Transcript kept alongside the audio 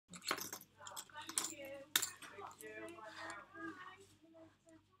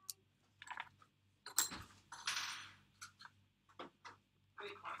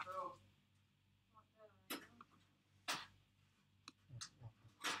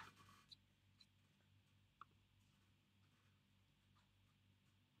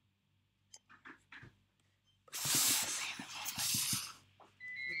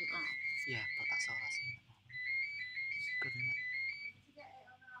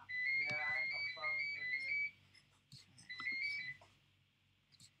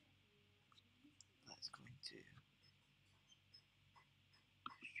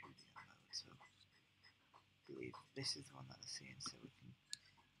this is the one that they're seeing, so we can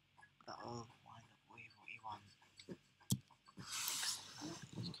that'll line up with what you want.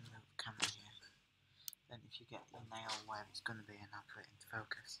 You can move the camera here. Then if you get your nail where it's going to be, and I'll put it into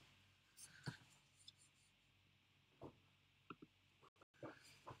focus.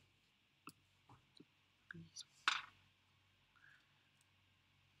 Please.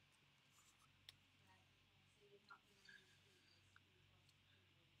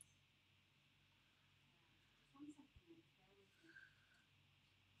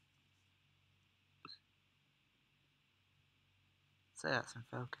 Say that's in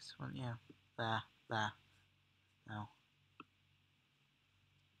focus, won't you? There. No.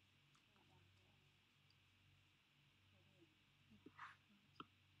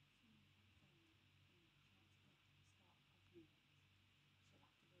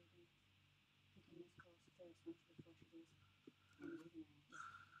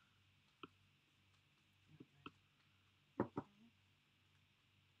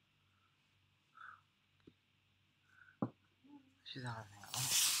 She's having that one.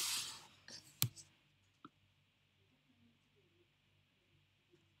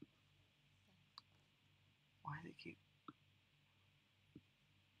 Why do they keep...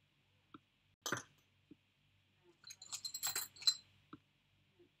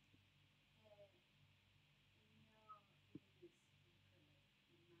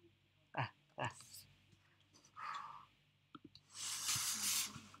 There.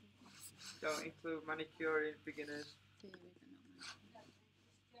 Don't include manicure in beginners.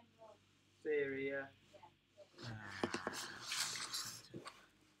 Theory, yeah.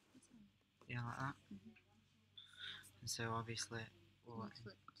 Yeah, like that. And so obviously... Well,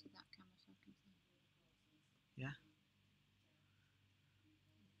 Flip to that camera so I can see. yeah.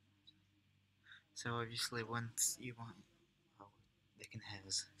 So obviously once you want... Oh, they can hear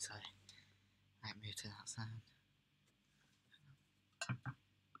us, so I might move to that sound.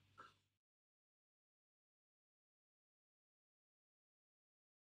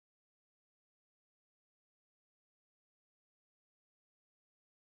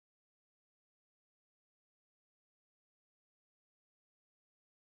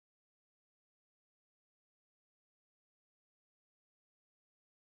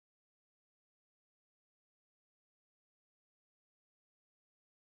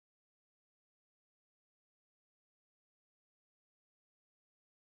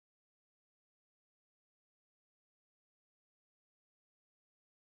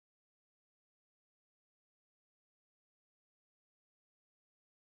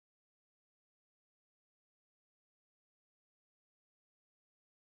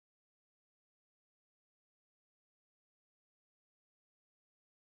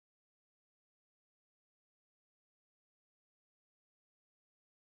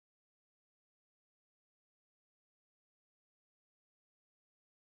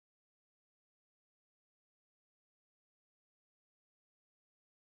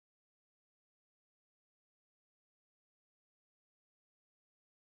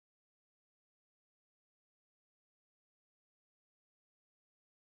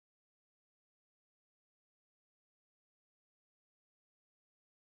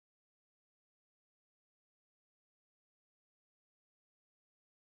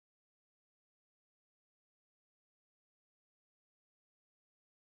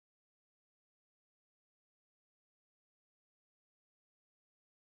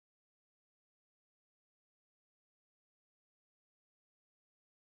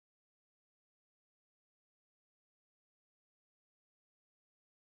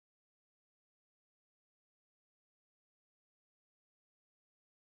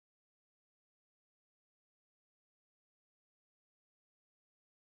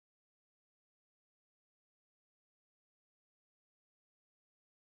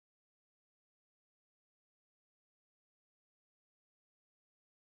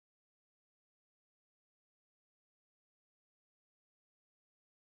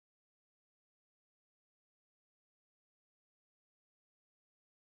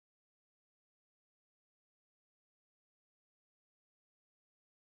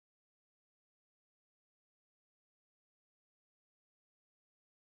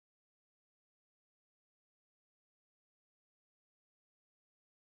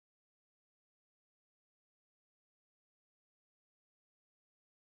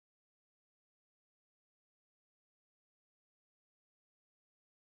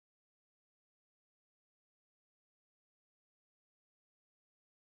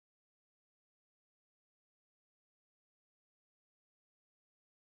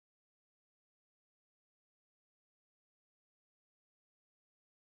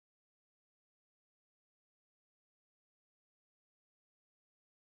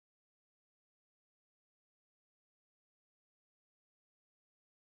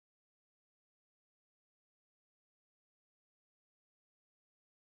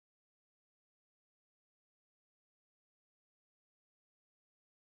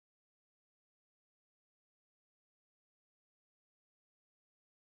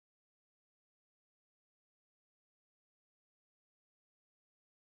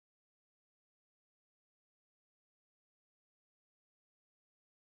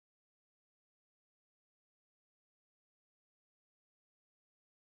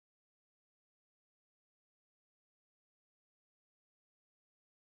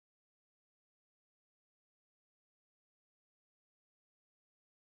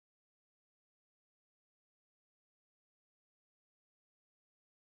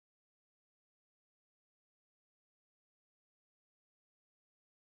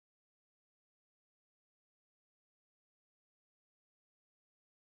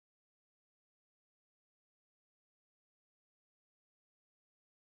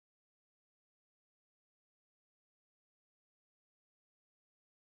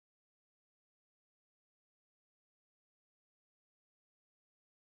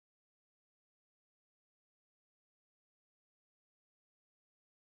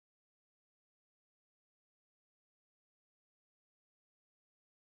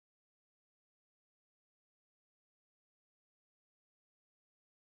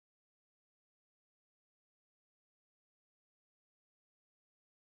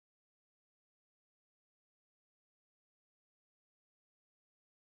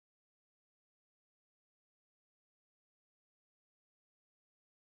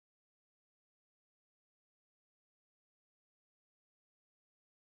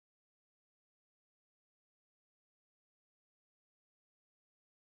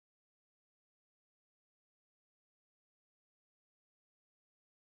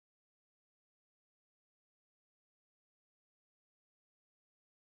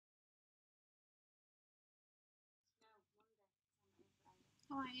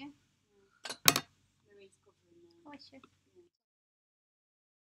 How are you? Marie's covering now. How is she?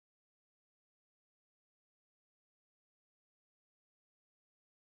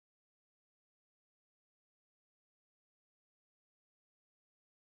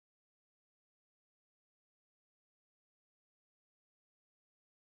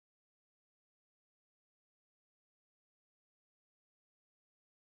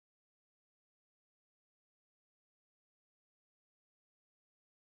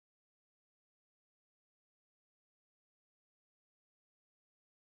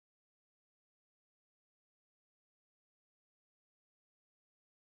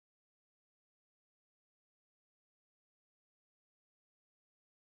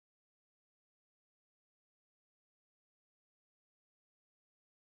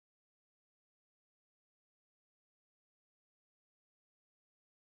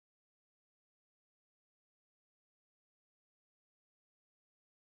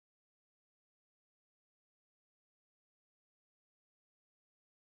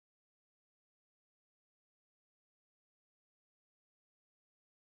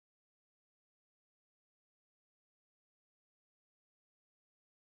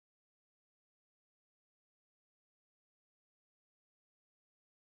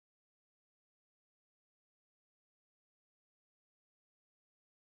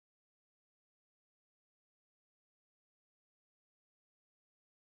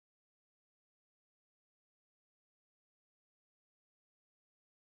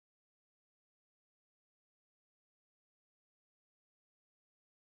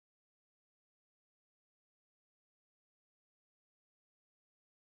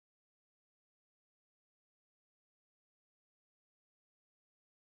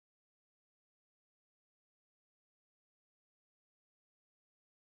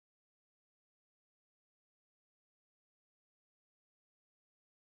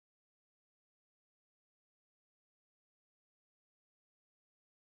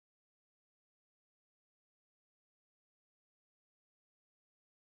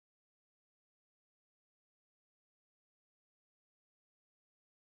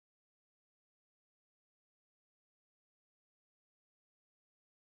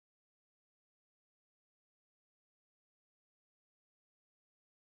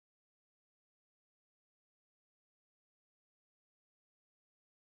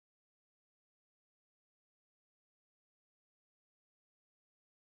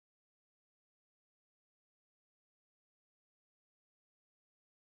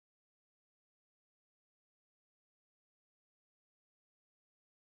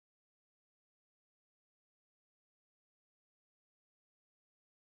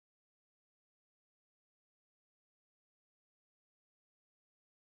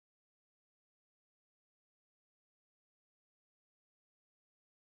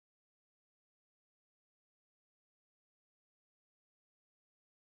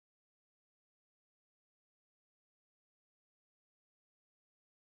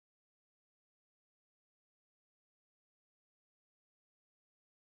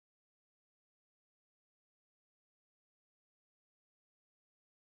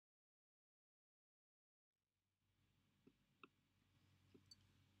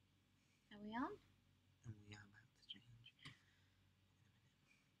 Are we on? And we are about to change.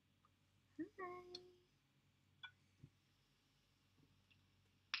 Hi.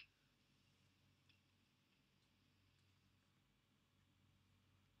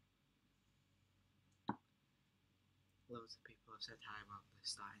 Loads of people have said hi while the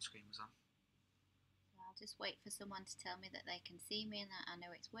starting screen was on. So I'll just wait for someone to tell me that they can see me and that I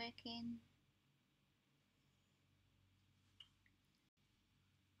know it's working.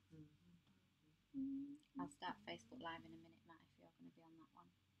 I'll start Facebook Live in a minute, Matt, if you're going to be on that one.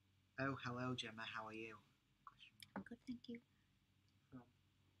 Oh, hello, Gemma. How are you? I'm good, thank you. From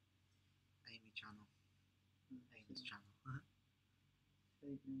Amy channel. Amy's so channel.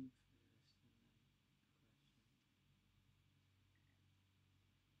 fake name first and then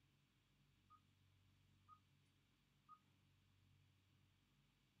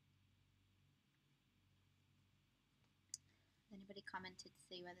Has anybody commented to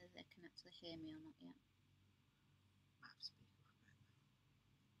see whether they can actually hear me or not yet? Map speaker for Ben.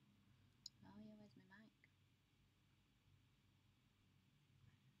 Oh yeah, where's my mic?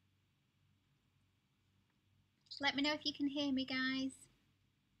 Just let me know if you can hear me, guys.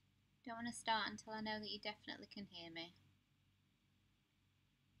 Don't want to start until I know that you definitely can hear me.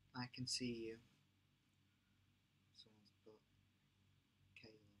 I can see you. Someone's put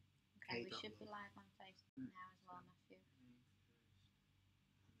Kayla. Okay, we K. should be Love. live on Facebook now as well, Matthew. name first.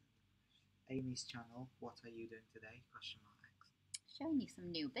 Amy's channel. What are you doing today? Question marks. Showing you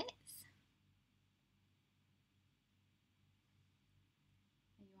some new bits.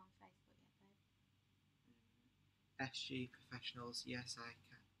 Are you on Facebook yet, babe? SG Professionals, yes I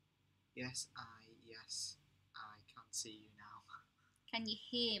can. Yes I can see you now. Can you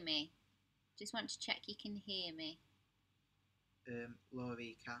hear me? Just want to check you can hear me.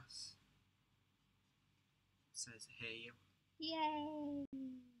 Laurie Cass says hear you. Yay!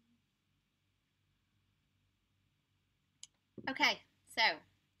 Okay, so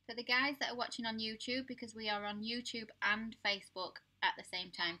for the guys that are watching on YouTube, because we are on YouTube and Facebook at the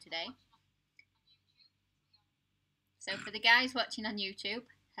same time today. So for the guys watching on YouTube,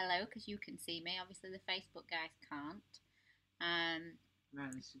 hello, because you can see me. Obviously the Facebook guys can't.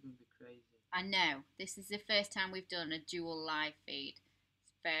 Man, this is going to be crazy. I know. This is the first time we've done a dual live feed.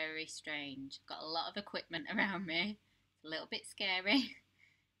 It's very strange. I've got a lot of equipment around me. It's a little bit scary.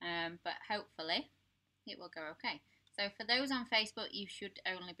 But hopefully it will go okay. So for those on Facebook, you should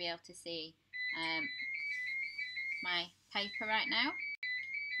only be able to see my paper right now.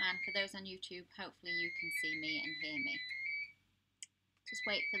 And for those on YouTube, hopefully you can see me and hear me. Just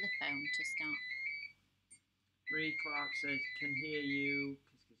wait for the phone to stop. Marie Clark says, can hear you.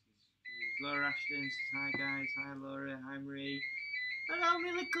 Laura Ashton says, hi guys. Hi Laura. Hi Marie. Hello,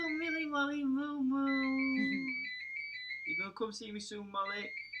 me little Millie Molly Moo Moo. You gonna come see me soon, Molly?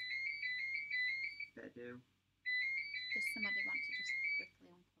 Better do. Does somebody want to just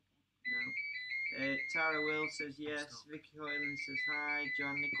quickly unplug it? No. Tara Will says yes. Vicky Hoyland says hi.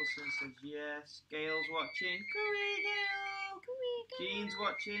 John Nicholson says yes. Gail's watching. Cooey Gail. Cooey Gail. Jean's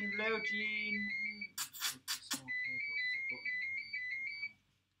watching. Hello, Jean. Small cable, there's a button on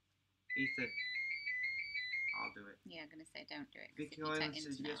it. Ethan. I'll do it. Yeah, I'm going to say don't do it. Vicky You're Hoyland taking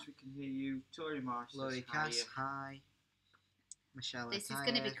says it yes, now. we can hear you. Tori Marsh Laurie says hi. Cass, hi. Michelle This is Attire,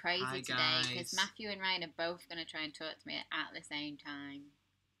 going to be crazy hi today because guys. Matthew and Ryan are both going to try and talk to me at the same time.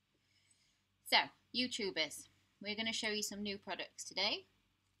 So, YouTubers, we're going to show you some new products today.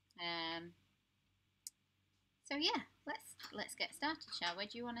 So yeah, let's get started, shall we?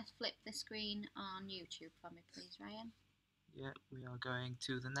 Do you want to flip the screen on YouTube for me, please, Ryan? Yeah, we are going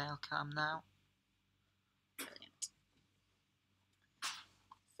to the nail cam now. Brilliant.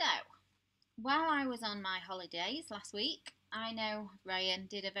 So, while I was on my holidays last week, I know Ryan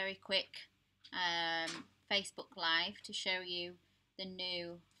did a very quick Facebook Live to show you the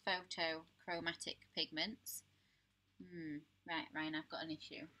new photo chromatic pigments. Right, Ryan, I've got an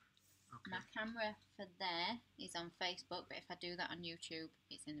issue. Okay. My camera for there is on Facebook, but if I do that on YouTube,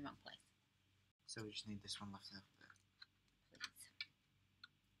 it's in the wrong place. So we just need this one left over there. Please.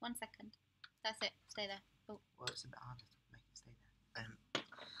 1 second. That's it. Stay there. Oh. Well, it's a bit harder to make it stay there.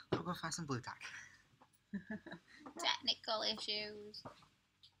 I'll go find some blue tack. Technical issues.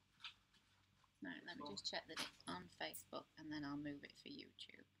 Right, let me just check that it's on Facebook and then I'll move it for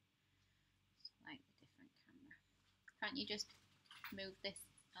YouTube. Slightly different camera. Can't you just move this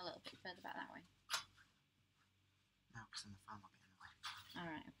a little bit further back that way? No, because then the fan will be in the way.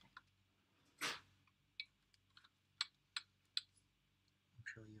 Alright, okay. I'm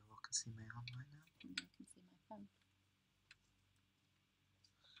sure you all can see my arm right now. And I can see my phone.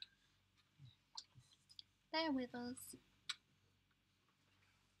 Bear with us.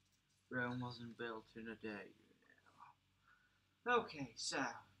 Rome wasn't built in a day. Okay, so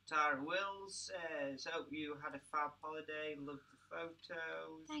Tara Wills says, hope you had a fab holiday, loved the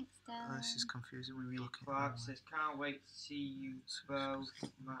photos. Thanks, Oh, darling. this is confusing when we look at Clark it. says, can't wait to see you both,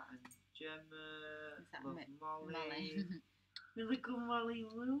 Matt and Gemma. Is that Love Molly. Molly? Little Molly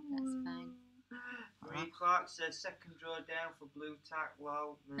Lou. That's fine. Marie Clark says, second draw down for blue tack,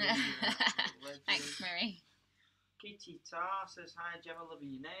 lol. Marie, Thanks, Marie. Kitty Tar says, hi Gemma,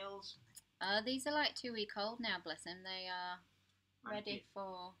 loving your nails. These are like 2 week old now, bless them. They are ready Manky.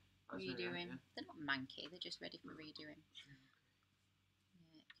 for That's very redoing. right, yeah. They're not manky, they're just ready for redoing. Yeah,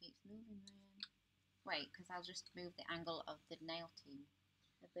 it keeps moving, Ryan. Wait, because I'll just move the angle of the nail team.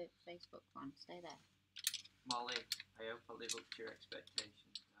 Of the Facebook one. Stay there. Molly, I hope I live up to your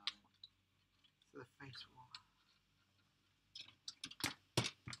expectations, darling. To the face wall.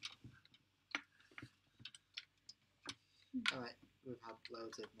 Alright, we've had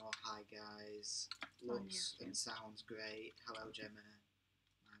loads of more hi guys. Looks and sounds great. Hello Gemma.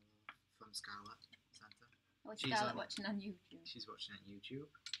 My love from Scarlet Santa. Oh, it's She's Scarlett on- watching on YouTube. She's watching it on YouTube.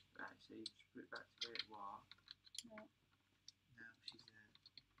 Right, so you just put it back to where it was. No, she's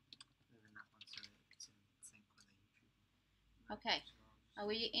moving that one so it's in sync with the YouTube. Okay. Are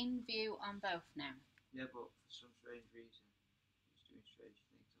we in view on both now? Yeah, but for some strange reason, it's doing strange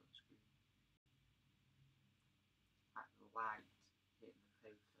things on the screen. Like the light hitting the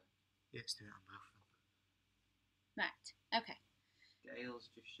paper. Yeah, it's doing it on both of them. Right. Okay. Gail's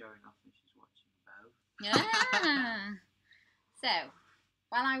just showing off and she's watching both. Yeah. So,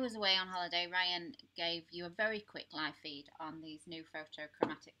 while I was away on holiday, Ryan gave you a very quick live feed on these new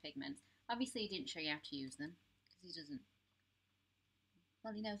photochromatic pigments. Obviously, he didn't show you how to use them because he doesn't.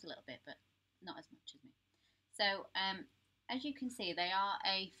 Well, he knows a little bit, but not as much as me. So, as you can see, they are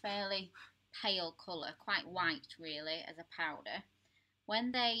a fairly pale colour, quite white really, as a powder.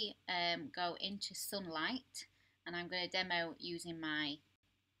 When they go into sunlight, and I'm going to demo using my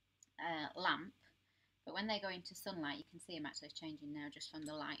lamp, but when they go into sunlight, you can see them actually changing now just from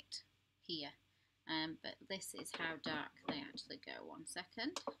the light here. But this is how dark they actually go. 1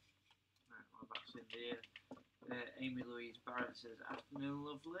 second. Right, well, that's in there. Amy Louise Barrett says, afternoon,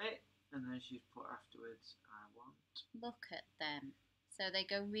 lovely. And then she's put afterwards, I want. Look at them. So they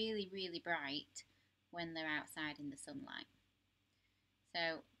go really, really bright when they're outside in the sunlight.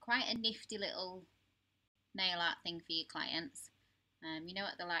 So quite a nifty little nail art thing for your clients. You know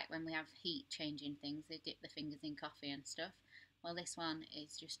what they're like when we have heat changing things, they dip the fingers in coffee and stuff. Well, this one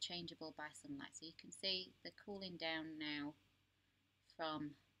is just changeable by sunlight. So you can see they're cooling down now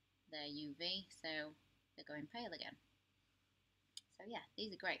from their UV, so they're going pale again. So yeah,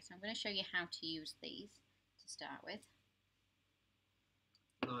 these are great. So I'm going to show you how to use these to start with.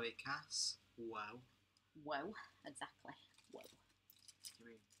 Laurie Cass, wow. Whoa, exactly. Whoa. You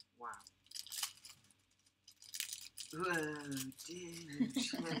mean, wow. Whoa, dude. She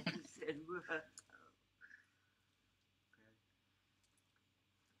said, whoa.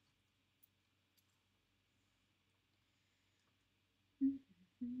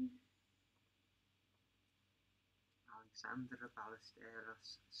 Alexandra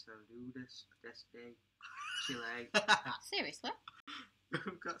Ballesteros, Saludos, Podeste, Chile. Seriously?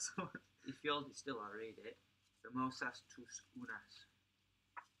 We've got someone. If yours is still, I'll read it. Famosas tus unas.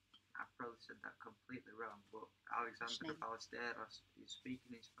 I probably said that completely wrong, but Alexandra Ballesteros is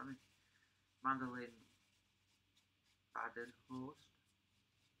speaking in Spanish. Madeline Badenhorst.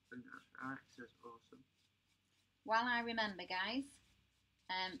 I think that's right. Says awesome. While I remember, guys,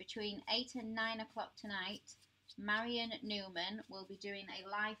 between 8 and 9 o'clock tonight, Marion Newman will be doing a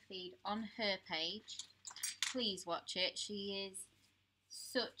live feed on her page. Please watch it. She is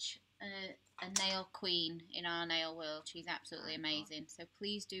such a nail queen in our nail world. She's absolutely amazing. So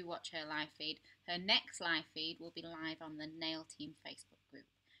please do watch her live feed. Her next live feed will be live on the Nail Team Facebook group,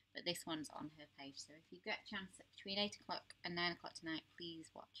 but this one's on her page. So if you get a chance between 8 o'clock and 9 o'clock tonight, please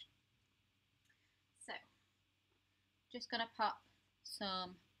watch. So, just going to pop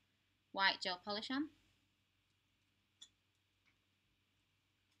some white gel polish on.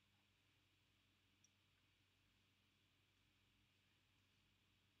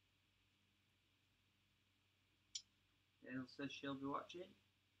 Gail says she'll be watching.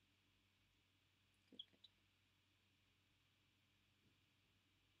 Good,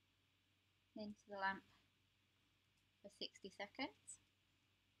 good. Into the lamp for 60 seconds.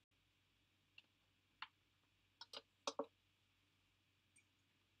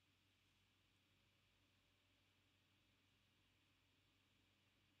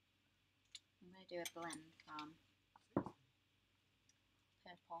 I'm going to do a blend from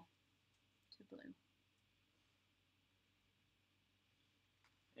purple to blue.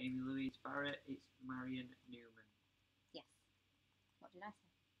 Amy Louise Barrett, it's Marion Newman. Yes. What did I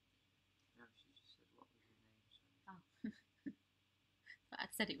say? No, she just said what was your name. Sorry. Oh. But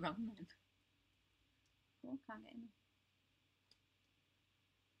I'd said it wrong then. Oh, can't get in there.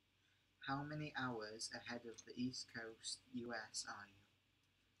 How many hours ahead of the East Coast US are you?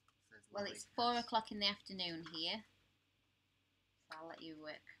 Says Well, Laurie it's 4 Cass. o'clock in the afternoon here, so I'll let you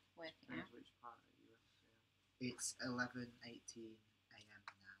work it Depends out. which part of the US. It's 11:18 a.m.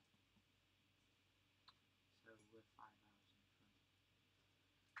 now. So we're 5 hours in front.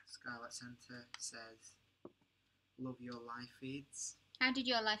 Scarlet Centre says, love your live feeds. How did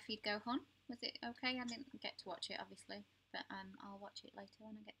your live feed go, hon? Was it okay? I didn't get to watch it, obviously, but I'll watch it later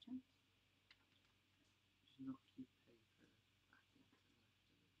when I get a chance. Just knock your paper back into the left of it.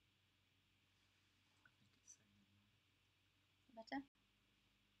 I think it's saying it now. Better?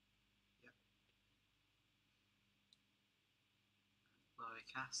 Yep. Laurie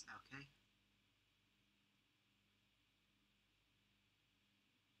Cass, okay.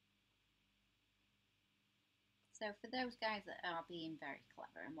 So for those guys that are being very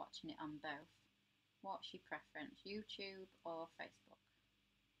clever and watching it on both, what's your preference, YouTube or Facebook?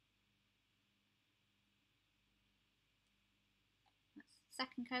 That's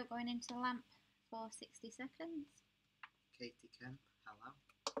second coat going into the lamp for 60 seconds. Katie Kemp, hello.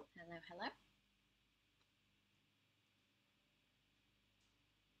 Hello, hello.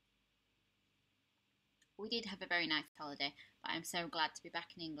 We did have a very nice holiday, but I'm so glad to be back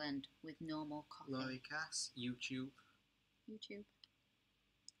in England with no more coffee. Laurie Cass, YouTube. YouTube.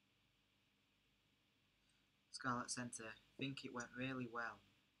 Scarlet Centre, think it went really well.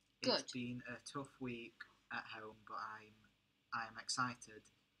 Good. It's been a tough week at home, but I'm excited.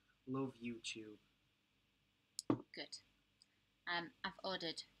 Love YouTube. Good. I've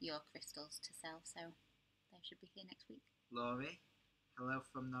ordered your crystals to sell, so they should be here next week. Laurie, hello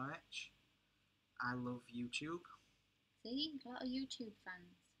from Norwich. I love YouTube. See, a lot of YouTube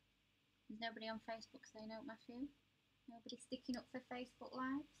fans. There's nobody on Facebook saying out, Matthew? Nobody sticking up for Facebook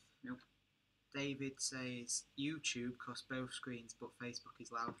Lives? Nope. David says YouTube costs both screens, but Facebook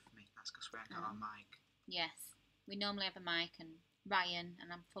is louder for me. That's because we haven't got our mic. Yes, we normally have a mic, and Ryan,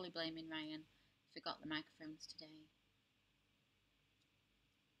 and I'm fully blaming Ryan, forgot the microphones today.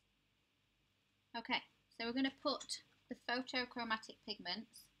 Okay, so we're going to put the photochromatic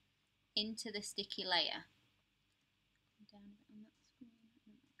pigments into the sticky layer. Down a bit on that screen.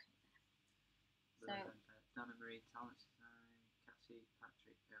 Okay, there. So, Donna Marie, Talent Design, Cassie,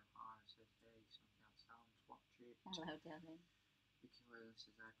 Patrick, O'Hara says, hey, something on sounds, watch it. hello, darling. Vicky Whalen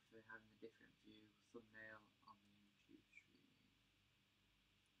says, I prefer having a different view, thumbnail on the YouTube stream.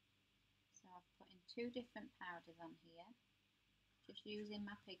 So I've put in 2 different powders on here, just using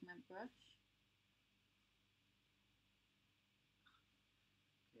my pigment brush.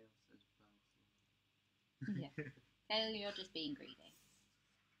 Gail says both. Yeah. Kale, you're just being greedy.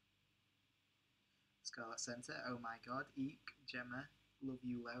 Scarlet Centre, oh my god. Eek, Gemma, love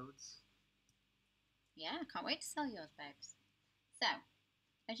you loads. Yeah, I can't wait to sell yours, babes. So,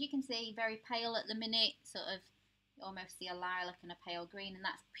 as you can see, very pale at the minute, sort of, you almost see a lilac and a pale green, and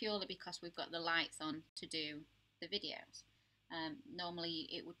that's purely because we've got the lights on to do the videos. Normally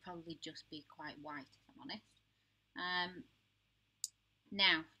it would probably just be quite white, if I'm honest.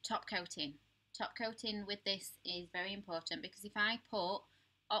 Now, top coating. Top coating with this is very important, because if I put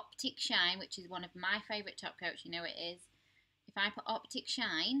Optic Shine, which is one of my favourite top coats, you know it is. If I put Optic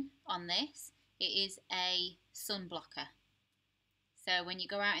Shine on this, it is a sun blocker. So when you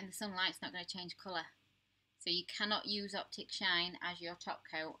go out in the sunlight, it's not going to change colour. So you cannot use Optic Shine as your top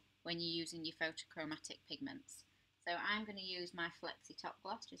coat when you're using your photochromatic pigments. So I'm going to use my Flexi Top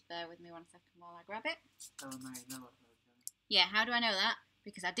Gloss. Just bear with me 1 second while I grab it. Oh, no, you know what, though, Yeah, how do I know that?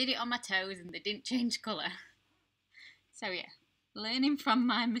 Because I did it on my toes and they didn't change colour. So yeah, learning from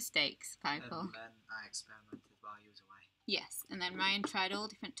my mistakes, people. And then I experimented while you was away. Yes, and then Ryan tried all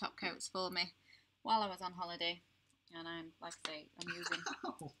different top coats for me while I was on holiday. And I'm, like I say, I'm using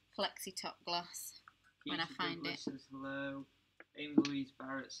Flexi Top Gloss when I find it. Says hello. Amy Louise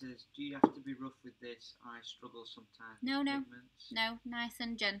Barrett says, do you have to be rough with this? I struggle sometimes with pigments. No, nice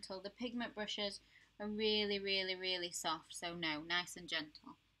and gentle. The pigment brushes are really, really, really soft, so no, nice and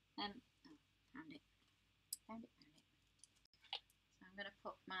gentle. Found it. So I'm going to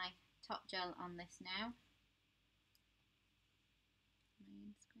put my top gel on this now.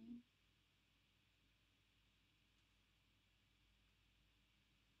 Main screen.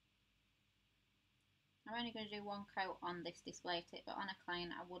 I'm only going to do 1 coat on this display tip, but on a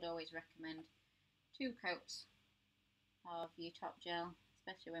client I would always recommend 2 coats of your top gel,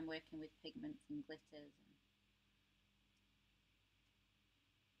 especially when working with pigments and glitters.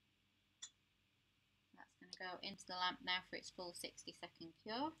 That's going to go into the lamp now for its full 60-second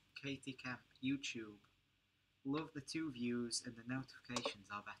cure. Katie Camp, YouTube. Love the 2 views and the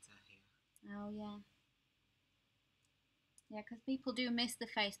notifications are better here. Oh yeah. Yeah, because people do miss the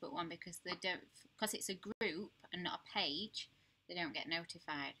Facebook one because they don't, because it's a group and not a page, they don't get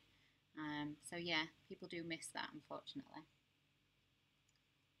notified. So yeah, people do miss that, unfortunately.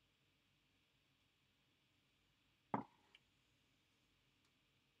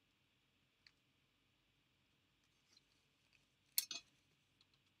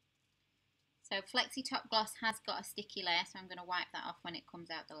 So Flexi Top Gloss has got a sticky layer, so I'm going to wipe that off when it comes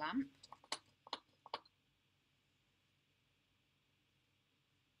out the lamp.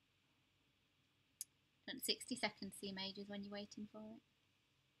 Done 60 seconds seem ages when you're waiting for it.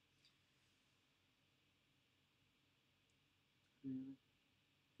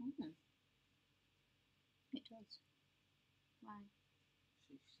 Really? It does. Why?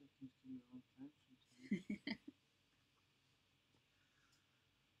 6 seconds can be a long time sometimes.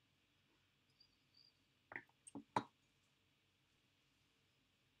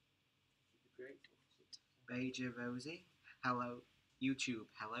 Beja Rosie, hello. YouTube,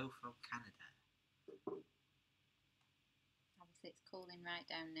 hello from Canada. Obviously it's cooling right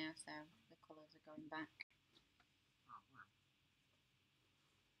down now, so the colours are going back. Oh, wow.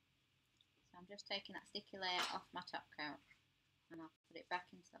 So I'm just taking that sticky layer off my top coat. And I'll put it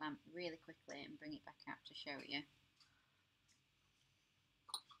back into the lamp really quickly and bring it back out to show you.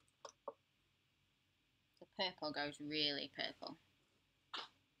 The purple goes really purple.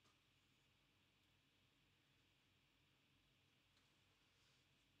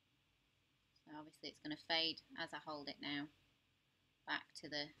 So obviously it's going to fade as I hold it now back to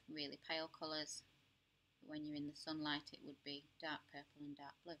the really pale colours. But when you're in the sunlight it would be dark purple and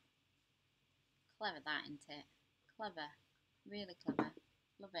dark blue. Clever that, isn't it? Clever. Really clever.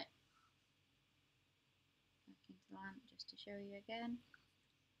 Love it. Back into the lamp just to show you again.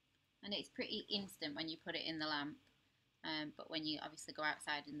 And it's pretty instant when you put it in the lamp. But when you obviously go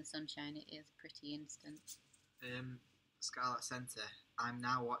outside in the sunshine it is pretty instant. Scarlet Centre, I'm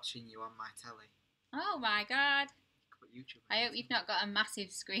now watching you on my telly. Oh my god! Put YouTube I hope you've not got a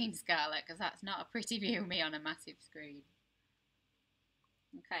massive screen, Scarlett, because that's not a pretty view of me on a massive screen.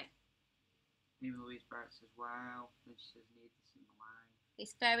 Okay. Amy Louise Barrett says, wow. Then she says, need this in my life.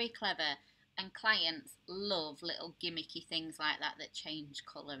 It's very clever, and clients love little gimmicky things like that that change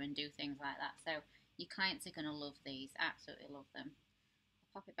colour and do things like that. So your clients are going to love these, absolutely love them.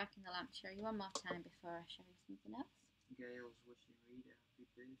 I'll pop it back in the lamp to show you one more time before I show you something else. Gail's wishing Rita happy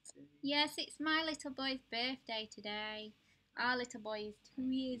birthday. Yes, it's my little boy's birthday today. Our little boy is 2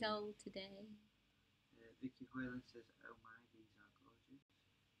 years old today. Vicky Hoyland says, oh my, these are gorgeous.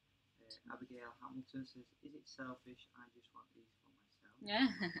 Abigail Hamilton says, is it selfish? I just want these for myself. Yeah.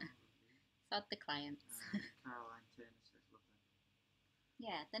 Sod the clients. Caroline Turner says, love them.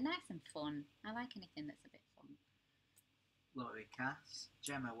 Yeah, they're nice and fun. I like anything that's a bit fun. Laurie Cass,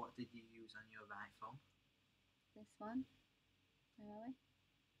 Gemma, what did you use on your iPhone? This one. Where are we?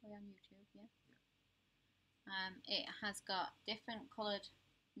 We're on YouTube, yeah. It has got different coloured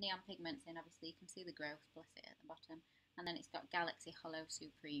neon pigments in. Obviously you can see the growth, bless it, at the bottom. And then it's got Galaxy Hollow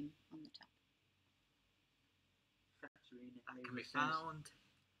Supreme on the top. Katerina That can Ava be says, found.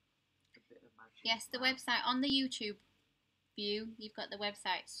 a bit of magic. Yes, the website on the YouTube view, you've got the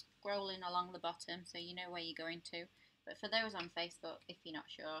website scrolling along the bottom so you know where you're going to. But for those on Facebook, if you're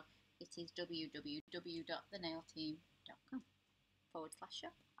not sure, it is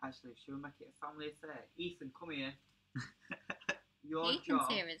www.thenailteam.com/shop. Actually, should we make it a family affair? Ethan, come here. Your Ethan's job.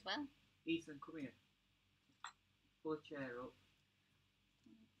 here as well. Ethan, come here. Pull a chair up.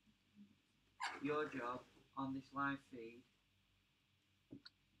 Your job on this live feed,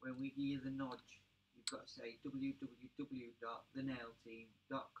 when we give you the nudge, you've got to say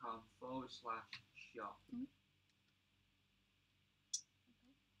www.thenailteam.com/shop.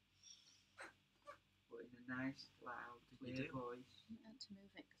 But in a nice, loud, clear voice. I had to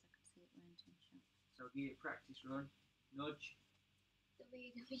move it because I could see it weren't in shop. So give it a practice run. Nudge.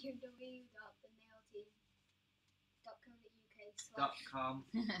 www.thenailteam.co.uk/.com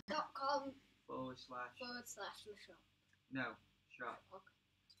 .com//shop. No, shop. Okay.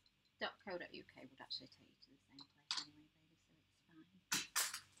 .co.uk would actually take you to the same place anyway, baby, so it's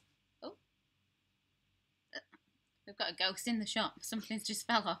fine. Oh! We've got a ghost in the shop. Something's just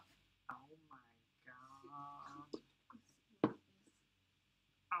fell off. Oh my god.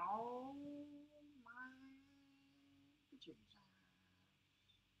 Oh my Jesus.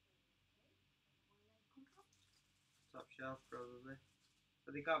 Top shelf, probably.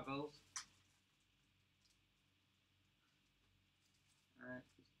 For the goggles. Alright,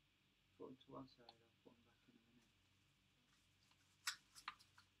 just put them to one side. I'll put them back in a minute.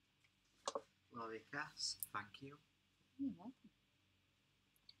 Laurie Cass, thank you. You're welcome.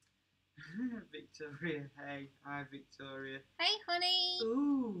 Victoria, hey. Hi, Victoria. Hey, honey!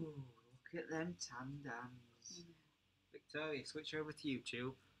 Ooh, look at them tan dams. Victoria, switch over to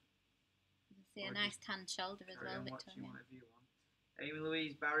YouTube. You can see a Or nice tan shoulder as Carry well, on watching Victoria. whatever you want. Amy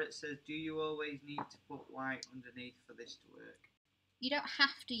Louise Barrett says, do you always need to put white underneath for this to work? You don't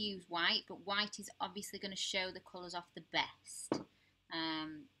have to use white, but white is obviously going to show the colours off the best.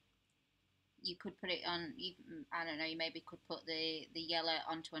 You could put it on, I don't know, you maybe could put the yellow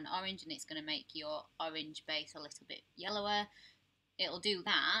onto an orange and it's going to make your orange base a little bit yellower. It'll do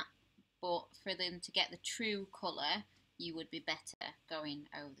that, but for them to get the true colour, you would be better going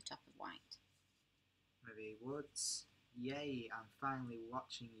over the top of white. Marie Woods, yay, I'm finally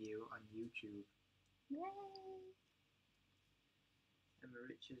watching you on YouTube. Yay! Emma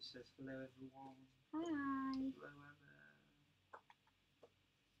Richards says, hello everyone. Hi! Hello Emma.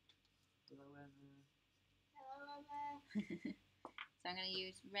 Hello Emma. Hello, Emma. So I'm going to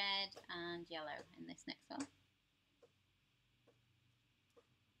use red and yellow in this next one.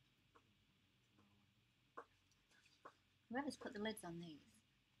 Whoever's put the lids on these.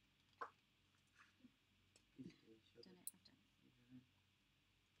 Done it, I've done it.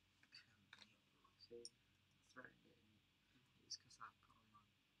 See, threatened it. It's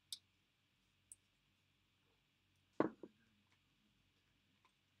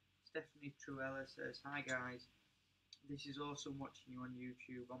Stephanie Truella says, "Hi guys, this is awesome watching you on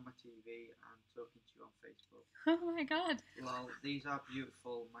YouTube, on my TV, and talking to you on Facebook. Oh my god. Lol, these are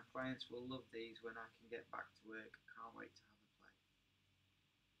beautiful. My clients will love these when I can get back to work. Can't wait to have a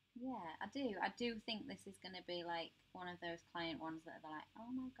play." Yeah, I do. I do think this is going to be like one of those client ones that are like, oh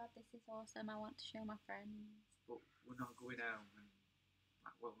my god, this is awesome. I want to show my friends. But we're not going home and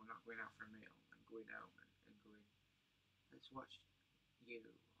we're not going out for a meal and going home and going, let's watch you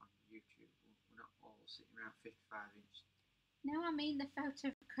on YouTube. We're not all sitting around 55-inch. No, I mean the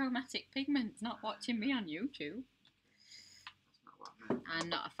photochromatic pigments, not watching me on YouTube. That's not what I meant. I'm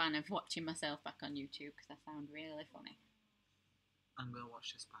not a fan of watching myself back on YouTube because I sound really funny. I'm going to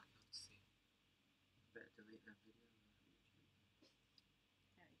watch this back now to see. Better delete that video on YouTube.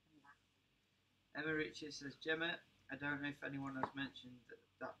 Don't even laugh. Emma Richards says, "Gemma, I don't know if anyone has mentioned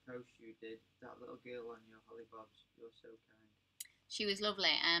that post you did. That little girl on your holly bobs. You're so kind." She was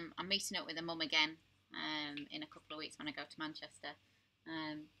lovely. I'm meeting up with her mum again in a couple of weeks when I go to Manchester.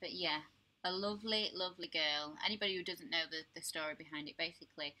 But yeah, a lovely, lovely girl. Anybody who doesn't know the story behind it,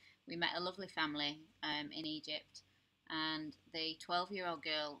 basically, we met a lovely family in Egypt, and the 12-year-old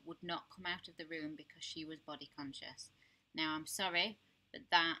girl would not come out of the room because she was body conscious. Now, I'm sorry, but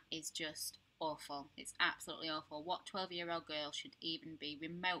that is just awful. It's absolutely awful. What 12-year-old girl should even be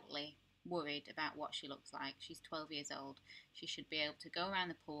remotely worried about what she looks like? She's 12 years old. She should be able to go around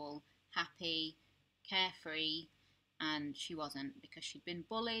the pool happy, carefree, and she wasn't because she'd been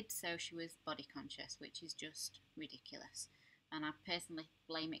bullied, so she was body conscious, which is just ridiculous. And I personally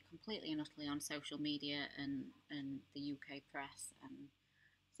blame it completely and utterly on social media and the UK press. And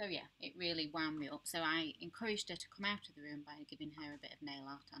so yeah, it really wound me up. So I encouraged her to come out of the room by giving her a bit of nail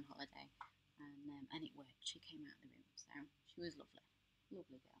art on holiday, and it worked. She came out of the room, so she was lovely,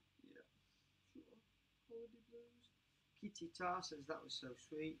 lovely girl. Yeah, sure. Holiday blues. Kitty Tarr says, "That was so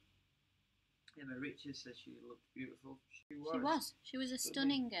sweet." Emma Richards says she looked beautiful. She was. She was a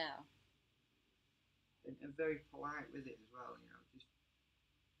stunning girl. And very polite with it as well, you know, just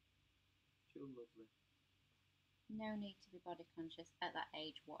she was lovely. No need to be body conscious at that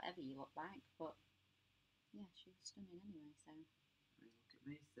age, whatever you look like, but yeah, she was stunning anyway, so. I mean, look at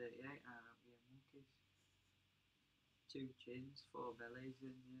me, 38, I don't get monkeys. 2 chins, 4 bellies,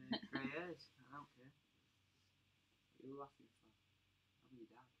 and grey hairs. I don't care. What are you laughing for? I'm your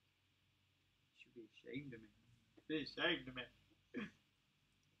dad. You should be ashamed of me. Be ashamed of me.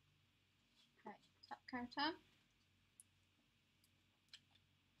 Okay, top coat on.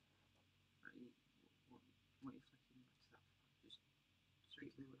 What are you flicking back to that for? Just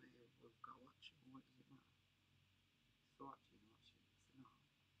keep Thinking it. we've got to watch it. What does it matter? It's for watching, watching. It's the not. The not.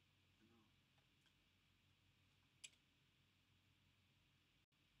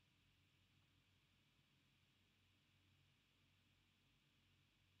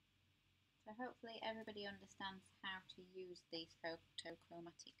 So hopefully everybody understands how to use these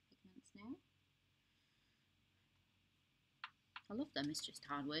photochromatic pigments now. I love them, it's just a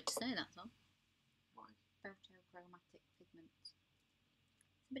hard word to say, that's all. Why? Photochromatic pigments.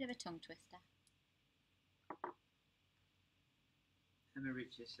 It's a bit of a tongue twister. Emma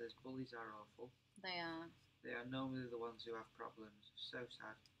Richards says, "Bullies are awful. They are. They are normally the ones who have problems. So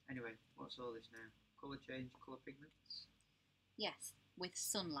sad. Anyway, what's all this now? Colour change, colour pigments?" Yes, with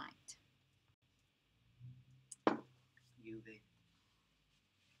sunlight. UV.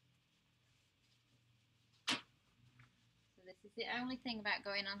 So this is the only thing about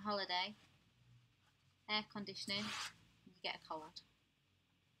going on holiday. Air conditioning, you get a cold.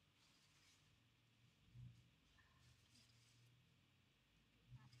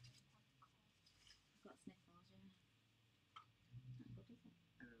 I've got sniffles, yeah. Not good, is it?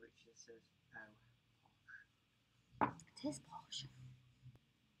 Emma Richards says, "Oh, posh." It is posh.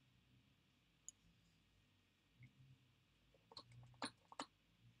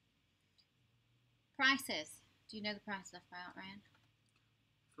 Prices. Do you know the prices off by heart, Ryan?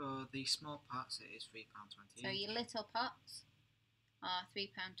 For the small pots, it is £3.20 So each. your little pots are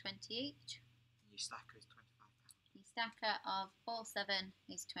 £3.20 each. And your stacker is £25. Your stacker of all 7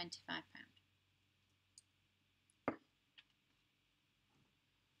 is £25. Oh,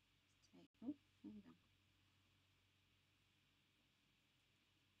 there we go.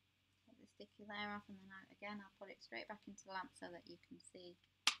 Take the sticky layer off, and then again I'll put it straight back into the lamp so that you can see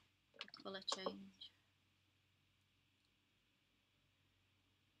the colour change.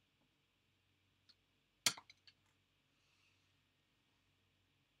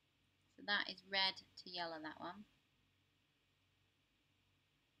 So that is red to yellow, that one.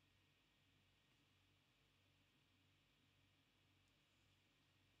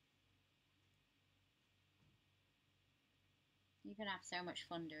 You're going to have so much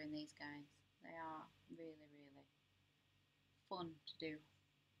fun doing these, guys. They are really, really fun to do.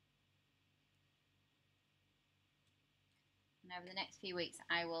 And over the next few weeks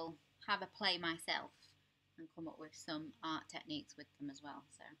I will have a play myself and come up with some art techniques with them as well,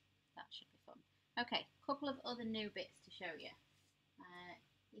 so that should be fun. Okay, a couple of other new bits to show you.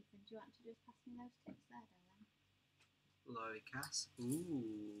 Ethan, do you want to just pass me those tips there, darling? Laurie Cass.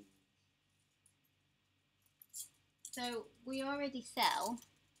 Ooh. So we already sell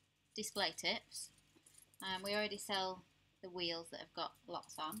display tips. We already sell the wheels that have got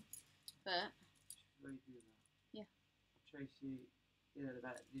lots on, but Before you do that, yeah. Tracy,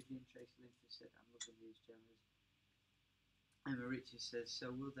 Vivian Tracy Linford said, I'm loving these Gemmas. Emma Ritchie says,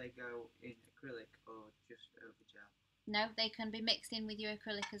 so will they go in acrylic or just over gel? No, they can be mixed in with your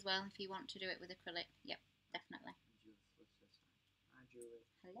acrylic as well if you want to do it with acrylic. Yep, definitely. Hi, Julie.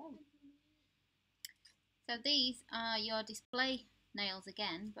 Hello. So these are your display nails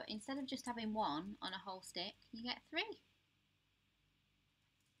again, but instead of just having one on a whole stick, you get 3.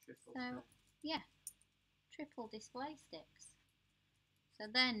 Triple. So, yeah, triple display sticks. So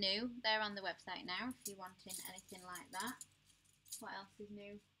they're new. They're on the website now if you're wanting anything like that. What else is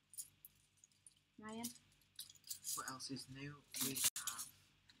new, Ryan? What else is new?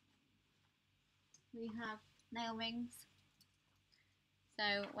 We have nail rings.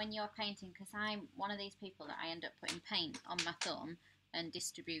 So when you're painting, because I'm one of these people that I end up putting paint on my thumb and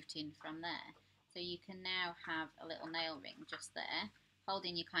distributing from there. So you can now have a little nail ring just there,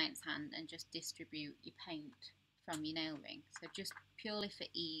 holding your client's hand and just distribute your paint from your nail ring. So just purely for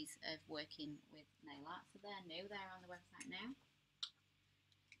ease of working with nail art. So they're new, they're on the website now.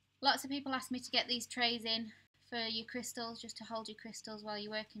 Lots of people ask me to get these trays in for your crystals, just to hold your crystals while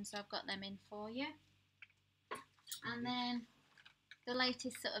you're working, so I've got them in for you. And then the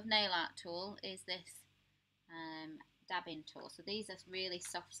latest sort of nail art tool is this dabbing tool. So these are really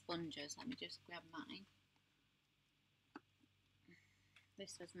soft sponges. Let me just grab mine.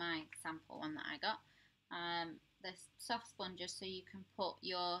 This was my sample one that I got. They're soft sponges, so you can put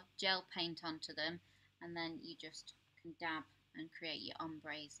your gel paint onto them and then you just can dab and create your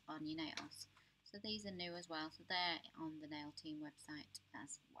ombres on your nails. So these are new as well, so they're on the Nail Team website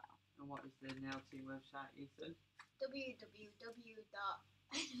as well. And what is the Nail Team website, Ethan?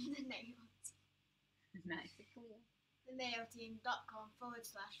 Nice and clear.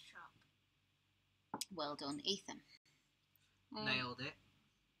 thenailteam.com/shop. Well done, Ethan. Nailed it.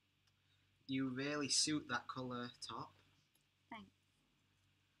 You really suit that colour top. Thanks.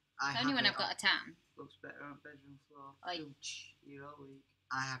 I Only when have I've got a tan. Looks better on bedroom floor. Oi. Here all week.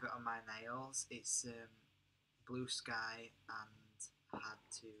 I have it on my nails. It's blue sky, and I had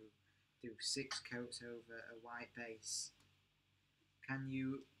to do 6 coats over a white base. Can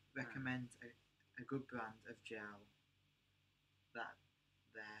you recommend a good brand of gel that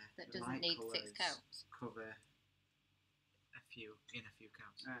doesn't need 6 coats? Cover in a few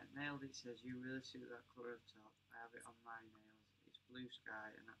coats. Right, nailed it. Says you really suit that colour of top. I have it on my nails. It's blue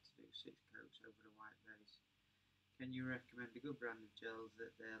sky and I had to do 6 coats over a white base. Can you recommend a good brand of gels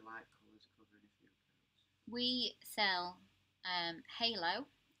that their light colours cover in a few coats? We sell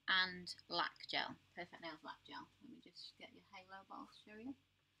Halo and Lac Gel. Perfect Nails Lac Gel. Let me just get your Halo bottle to show you.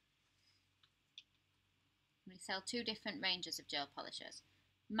 We sell 2 different ranges of gel polishers.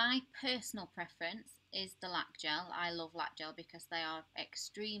 My personal preference is the Lac Gel. I love Lac Gel because they are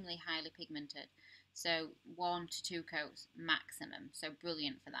extremely highly pigmented. So 1 to 2 coats maximum. So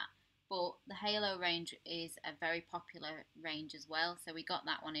brilliant for that. But the Halo range is a very popular range as well. So we got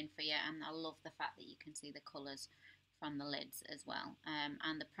that one in for you, and I love the fact that you can see the colours from the lids as well.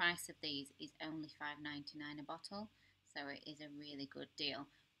 And the price of these is only $5.99 a bottle. So it is a really good deal.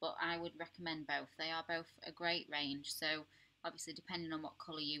 But I would recommend both. They are both a great range. So obviously, depending on what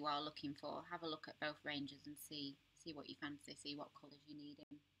colour you are looking for, have a look at both ranges and see what you fancy, see what colours you need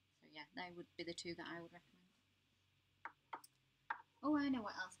in. So yeah, they would be the 2 that I would recommend. Oh, I know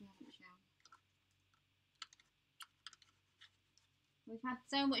what else we haven't shown. We've had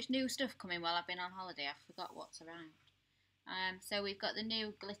so much new stuff coming while I've been on holiday, I forgot what's arrived. So we've got the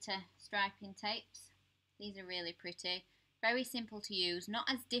new glitter striping tapes. These are really pretty. Very simple to use, not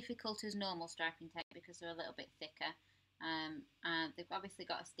as difficult as normal striping tape because they're a little bit thicker. They've obviously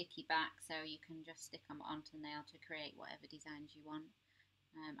got a sticky back, so you can just stick them onto the nail to create whatever designs you want.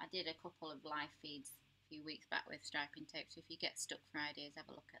 I did a couple of live feeds a few weeks back with striping tape, so if you get stuck for ideas, have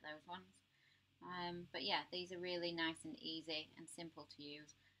a look at those ones. But yeah, these are really nice and easy and simple to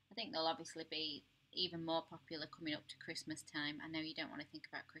use. I think they'll obviously be even more popular coming up to Christmas time. I know you don't want to think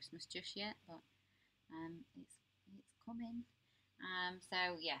about Christmas just yet, but it's coming.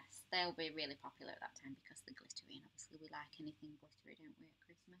 So yes, they'll be really popular at that time because they're glittery, and obviously we like anything glittery, don't we, at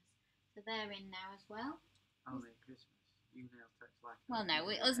Christmas? So they're in now as well. Only at Christmas. You nail techs like. Well, no,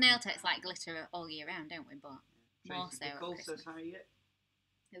 us nail techs like glitter all year round, don't we? But more so at Bickle Christmas. says hi.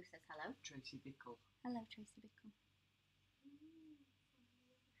 Who says hello? Tracy Bickle. Hello, Tracy Bickle.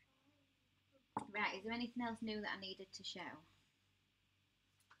 Right, is there anything else new that I needed to show?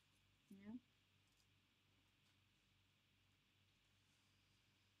 No?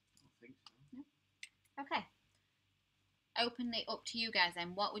 I think so. No? Okay. Open it up to you guys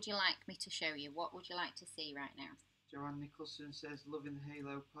then. What would you like me to show you? What would you like to see right now? Joanne Nicholson says, loving the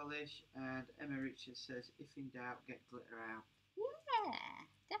halo polish. And Emma Richards says, if in doubt, get glitter out. Yeah,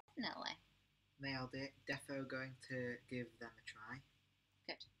 definitely. Nailed it. Defo going to give them a try.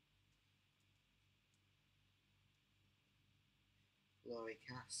 Good. Laurie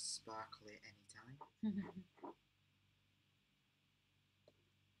Cass, sparkly anytime.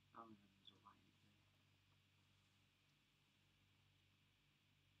 Oh, no, there's a line there.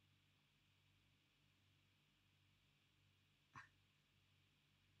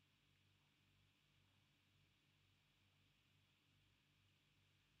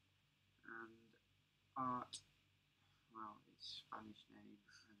 And Art, well, it's Spanish name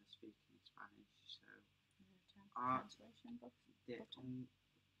and they're speaking in Spanish, so Art Translation book. de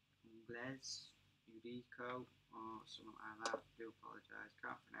Inglés Eurico or something like that. Do apologise,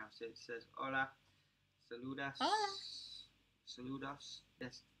 can't pronounce it. It says hola, saludas, Hola. saludos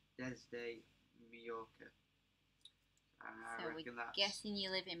desde Mallorca. I So reckon we're that's guessing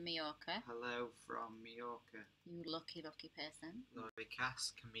you live in Mallorca. hello from Mallorca. You lucky, lucky person. Laurie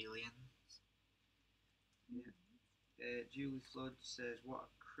Cass, chameleons. Julie Flood says, what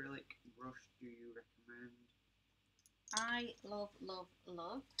acrylic brush do you recommend? I love, love,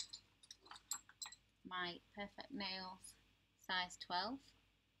 love my Perfect Nails size 12.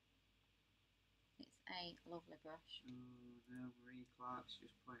 It's a lovely brush. Oh no, Marie Clark's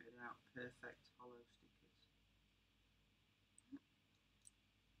just pointed out perfect hollow stickers.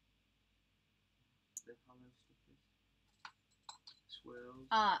 The hollow stickers.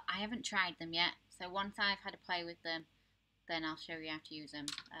 Swirls. Oh, I haven't tried them yet. So once I've had a play with them, then I'll show you how to use them.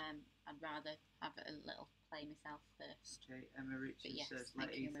 I'd rather have a little play myself first. Okay, Emma Richards yes, says,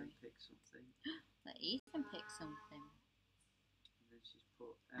 let thank you, Ethan Marie. pick something. Let Ethan pick something. And then she's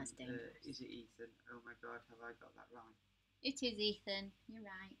put, That's dangerous. is it Ethan? Oh my god, have I got that right? It is Ethan. You're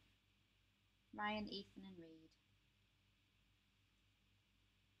right. Ryan, Ethan, and Reed.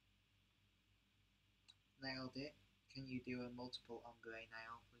 Nailed it. Can you do a multiple ombre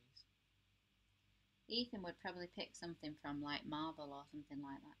nail, please? Ethan would probably pick something from like Marvel or something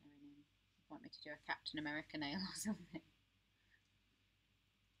like that. Want me to do a Captain America nail or something?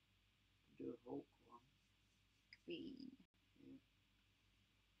 Do a Hulk one. Green.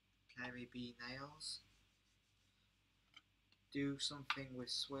 Carrie B nails. Do something with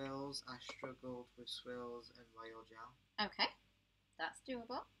swirls. I struggled with swirls and royal gel. Okay, that's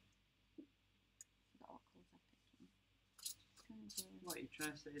doable. Forgot what colours I picked. What, you're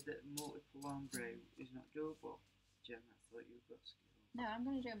trying to say that multiple ombre is not doable? Gemma, I thought you've got skill. No, I'm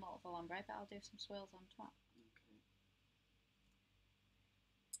going to do a multiple ombre, but I'll do some swirls on top. Okay.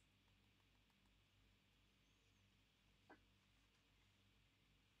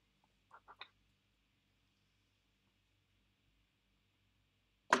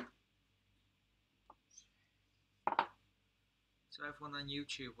 So everyone on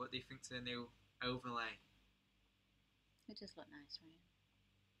YouTube, what do you think to the new overlay? It does look nice, right?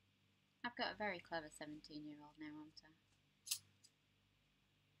 I've got a very clever 17-year-old now, haven't I?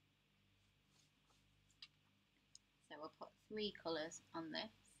 So we'll put 3 colours on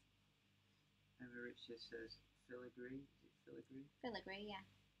this. Emma Richards says filigree. Is it filigree? Filigree, yeah.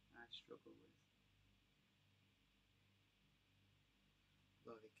 I struggle with.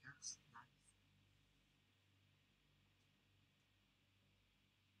 Laurie Cass, nice.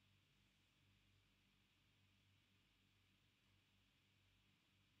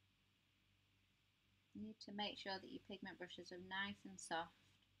 You need to make sure that your pigment brushes are nice and soft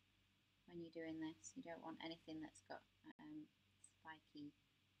when you're doing this. You don't want anything that's got spiky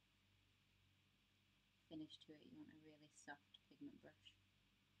finish to it. You want a really soft pigment brush.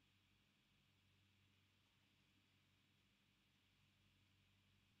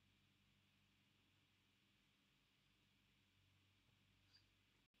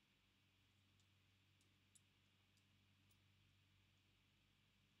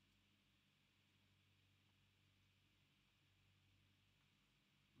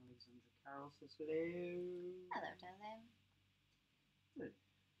 Alexandra Carroll says hello. Hello, darling. Good.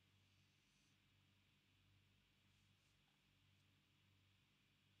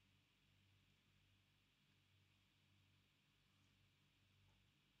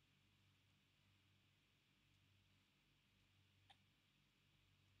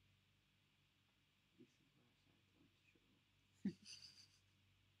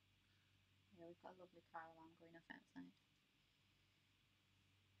 got a lovely car alarm going off outside.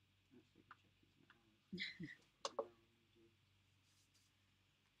 Actually, check his nails.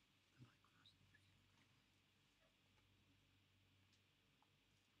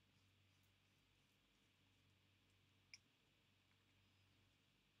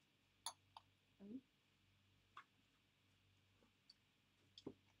 Oh.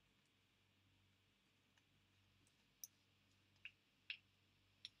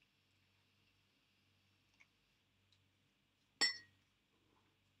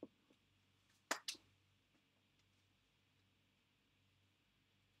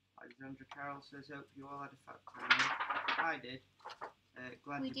 Alexandra Carroll says, hope you all had a fab time. I did.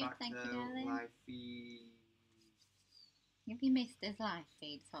 Glad We you're did, back thank you, though. darling. Live feeds. Have you missed his live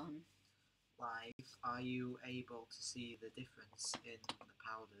feeds on? Live, are you able to see the difference in the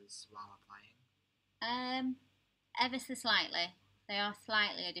powders while applying? Ever so slightly. They are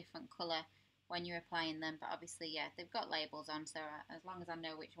slightly a different colour when you're applying them, but obviously, yeah, they've got labels on, so as long as I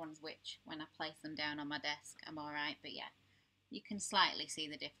know which one's which when I place them down on my desk, I'm alright, but yeah, you can slightly see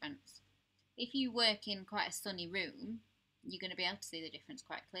the difference. If you work in quite a sunny room, you're going to be able to see the difference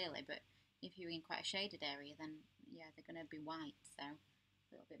quite clearly, but if you're in quite a shaded area, then yeah, they're going to be white, so a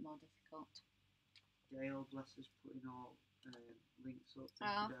little bit more difficult. Gail, bless us, putting all links up.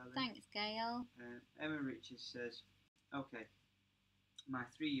 Oh, thanks, Gail. Emma Richards says, okay, my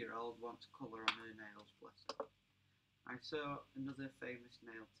 3-year-old wants colour on her nails, bless her. I saw another famous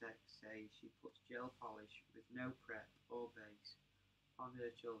nail tech say she puts gel polish with no prep or base on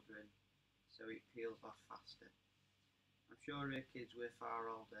her children so it peels off faster. I'm sure her kids were far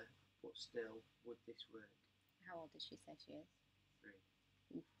older, but still, would this work? How old did she say she is?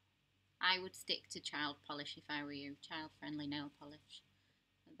 3. Oof. I would stick to child polish if I were you. Child-friendly nail polish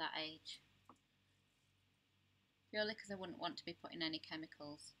at that age. Purely because I wouldn't want to be putting any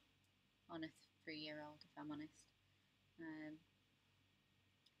chemicals on a 3-year-old, if I'm honest. I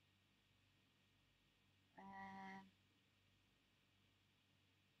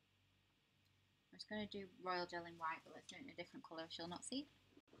was going to do royal gel in white, but let's do it in a different colour. She'll not see it.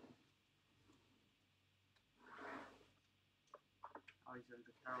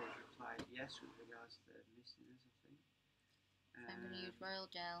 Alexandra Carroll replied yes with regards to missiness, I think. So I'm going to use royal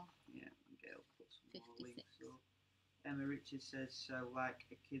gel. Yeah, and Gail put some more 56. links up. Emma Richards says, so like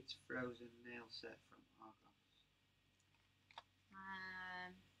a kid's frozen nail set from Argos.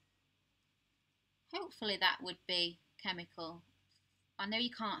 Hopefully that would be chemical. I know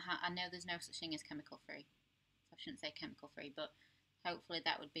you can't I know there's no such thing as chemical free. So I shouldn't say chemical free, but hopefully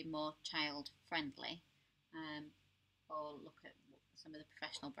that would be more child friendly. Or look at some of the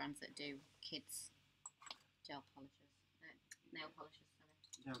professional brands that do kids gel polishes, nail polishes, sorry.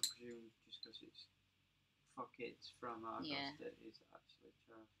 Don't presume just because it's for kids from Argos that is actually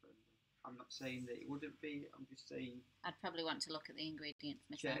child friendly. I'm not saying that it wouldn't be, I'm just saying I'd probably want to look at the ingredients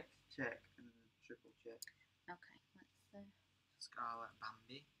myself. Check and triple check. Okay, let's Scarlet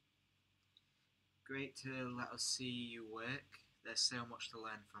Bambi. Great to let us see you work. There's so much to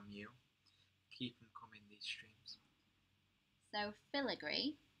learn from you. Keep them coming, these streams. So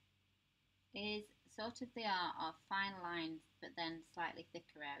filigree is sort of the art of fine lines but then slightly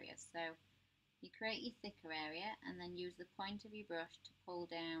thicker areas. So you create your thicker area and then use the point of your brush to pull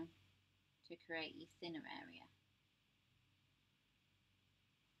down to create your thinner area.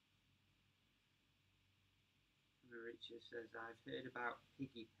 Richard says, I've heard about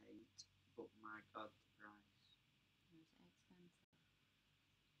piggy paint, but my god, the price. Is it expensive?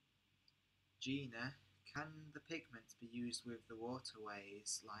 Gina, can the pigments be used with the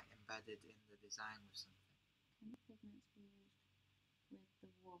waterways, like embedded in the design with something? Can the pigments be used with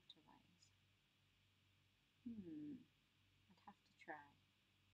the waterways? I'd have to try.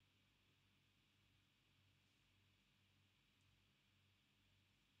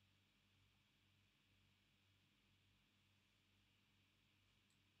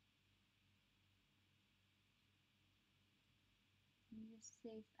 Can you just see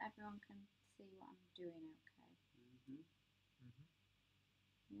if everyone can see what I'm doing okay?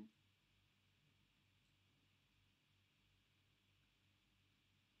 Yeah.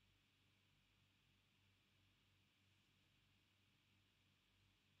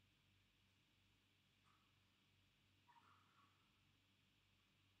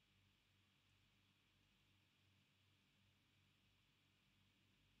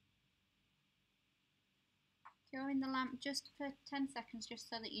 During the lamp just for 10 seconds, just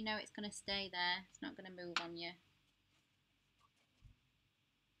so that you know it's going to stay there. It's not going to move on you.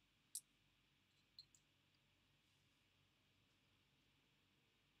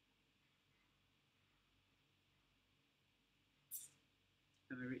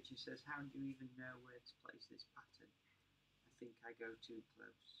 Emma Richie says, how do you even know where to place this pattern? I think I go too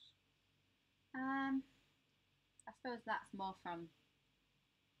close. I suppose that's more from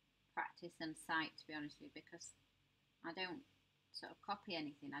practice and sight, to be honest with you, because I don't sort of copy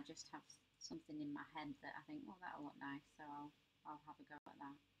anything. I just have something in my head that I think, oh, that'll look nice, so I'll have a go at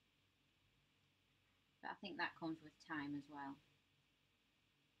that. But I think that comes with time as well.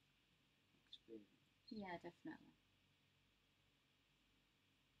 Experience. Yeah, definitely.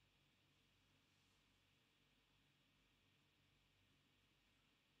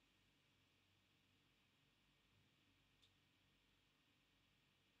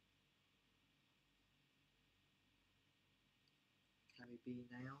 Kelly B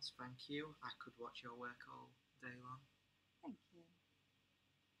Nails, thank you. I could watch your work all day long. Thank you.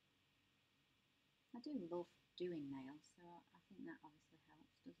 I do love doing nails, so I think that obviously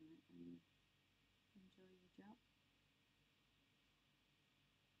helps, doesn't it, when you enjoy your job.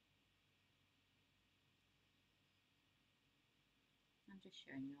 I'm just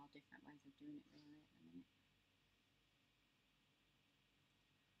showing you all different ways of doing it really at the minute.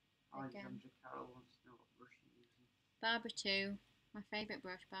 Alexandra Carroll wants to know what brush you're using. Barbara 2, my favourite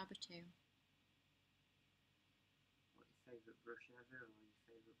brush, Barbara 2. What your favourite brush ever, or your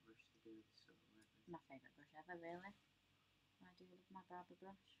favourite brush to do this sort of work with? My favourite brush ever, really. I do love my Barbara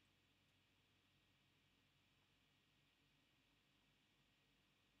brush.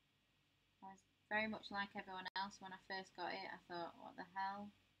 I was very much like everyone else when I first got it. I thought, what the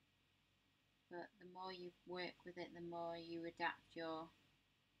hell? But the more you work with it, the more you adapt your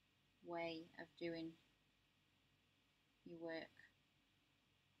way of doing your work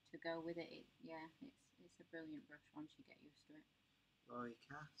to go with it. It's a brilliant brush once you get used to it. Rory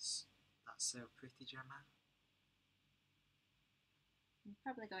Cass, that's so pretty, Gemma. I'm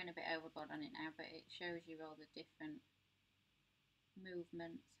probably going a bit overboard on it now, but it shows you all the different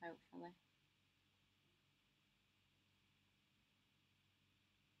movements, hopefully.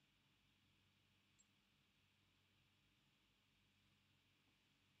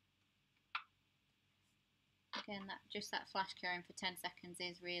 Again, that flash curing for 10 seconds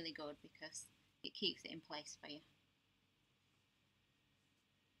is really good because it keeps it in place for you.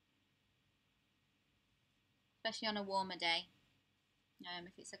 Especially on a warmer day.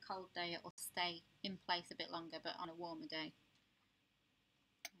 If it's a cold day, it will stay in place a bit longer, but on a warmer day,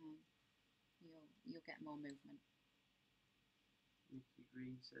 you'll get more movement. Nikki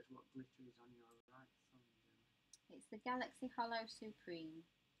Green says, what glitter is on your right thumb, Gemma? It's the Galaxy Hollow Supreme.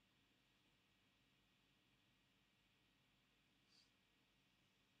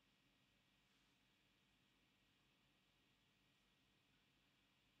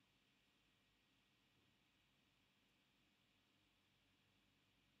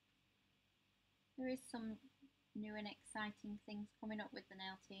 There is some new and exciting things coming up with the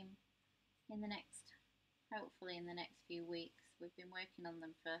nail team hopefully in the next few weeks. We've been working on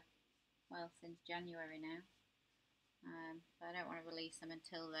them since January now. So I don't want to release them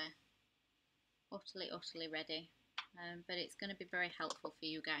until they're utterly ready. But it's going to be very helpful for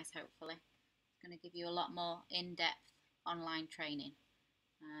you guys, hopefully. It's going to give you a lot more in-depth online training.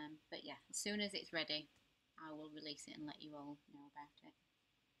 But yeah, as soon as it's ready, I will release it and let you all know about it.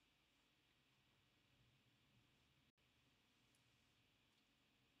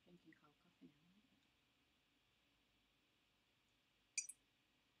 Drinking cold coffee now, aren't you?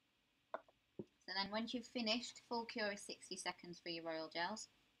 So then once you've finished, full cure is 60 seconds for your royal gels.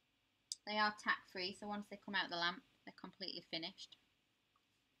 They are tack free, so once they come out the lamp, they're completely finished.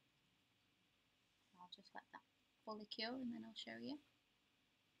 I'll just let that fully cure and then I'll show you.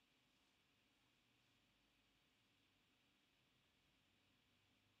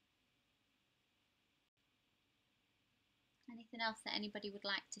 Anything else that anybody would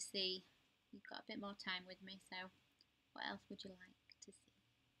like to see? You've got a bit more time with me, so what else would you like to see?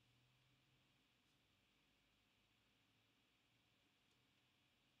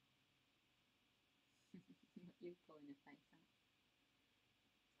 You're pulling a face out.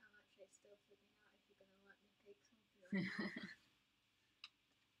 I'm actually still figuring out if you're going to let me pick something or not.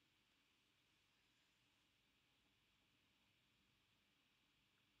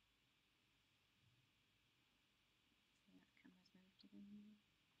 See that camera's moved again.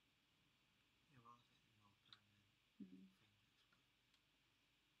 Yeah, well, I think the more permanent Mm. thing as well.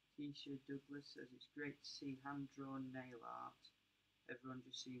 Keisha Douglas says, it's great to see hand-drawn nail art. Everyone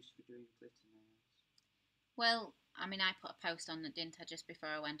just seems to be doing glitter nails. Well, I mean, I put a post on it, didn't I, just before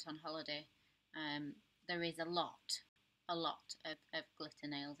I went on holiday. There is a lot of glitter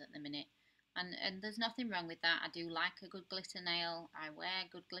nails at the minute. And there's nothing wrong with that. I do like a good glitter nail. I wear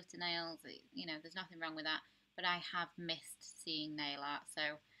good glitter nails. There's nothing wrong with that. but I have missed seeing nail art.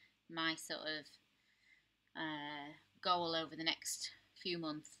 So my sort of goal over the next few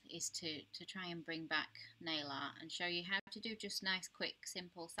months is to try and bring back nail art and show you how to do just nice, quick,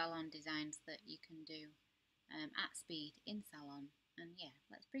 simple salon designs that you can do at speed in salon. And yeah,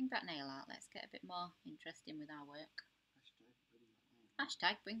 let's bring back nail art. Let's get a bit more interesting with our work.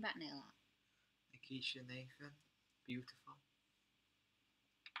 Hashtag bring back nail art. Akeisha Nathan, beautiful.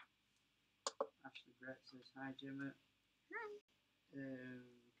 Ashley Brett says, hi Gemma. Hi.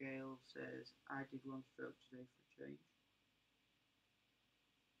 Gail says, I did one stroke today for a change.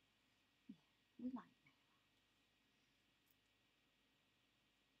 We like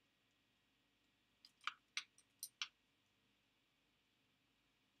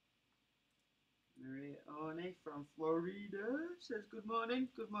nail Maria Orney from Florida says, good morning.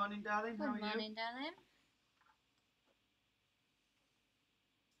 Good morning, darling. art. How are Good morning, darling.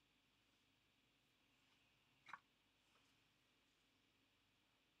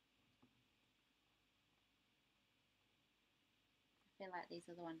 I feel like these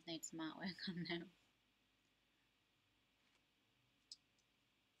other ones need some artwork on now.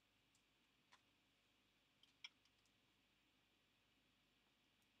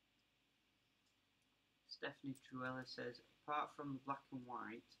 Stephanie Truella says, apart from the black and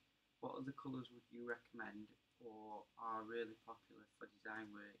white, what other colours would you recommend or are really popular for design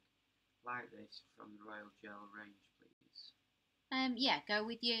work like this from the Royal Gel range, please? Yeah, go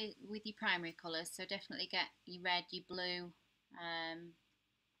with your primary colours. So definitely get your red, your blue.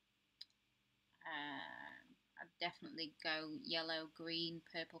 I'd definitely go yellow, green,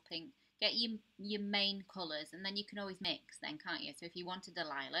 purple, pink. Get your main colours, and then you can always mix. Then, can't you? So if you wanted a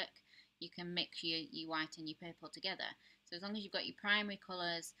lilac, you can mix your white and your purple together. So as long as you've got your primary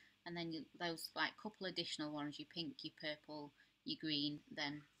colours, and then those like couple additional ones, your pink, your purple, your green,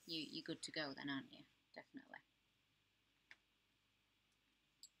 then you're good to go. Then, aren't you? Definitely.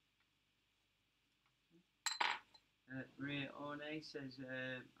 Maria Ornay says,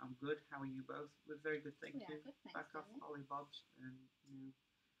 I'm good. How are you both? We're very good, thank We are you. good, thanks, Back off darling. Holly Bob's and new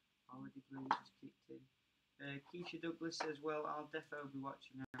holiday blues just kicked in. Keisha Douglas says, well, I'll defo be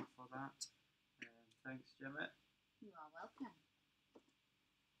watching out for that. Thanks, Gemma. You are welcome.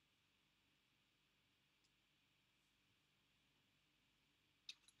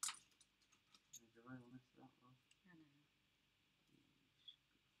 There's a royal mess of that, love. I know. Get out.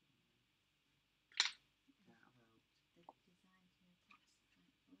 The designs are attached,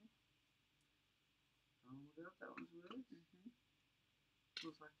 thankfully. Oh my god, that one's worse.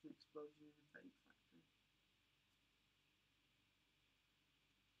 Looks like an explosion in a paint factory.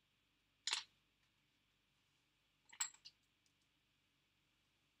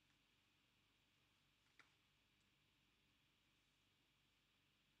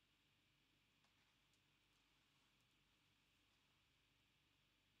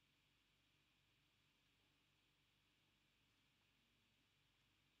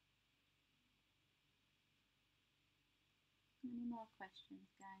 Any more questions,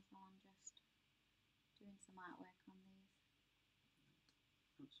 guys, while I'm just doing some artwork on these?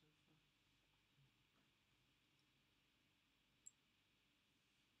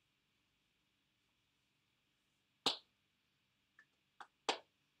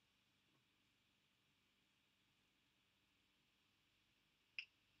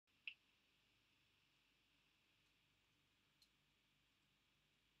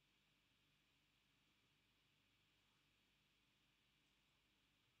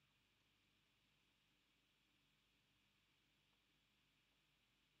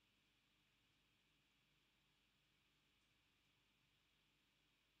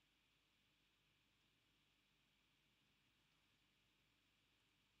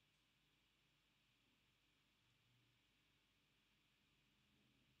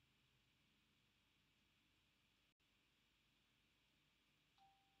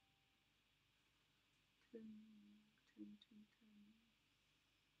 Not so far.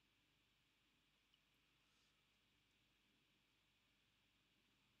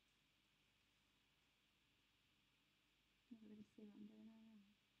 Everybody see what I'm doing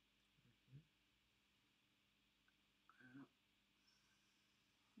alright?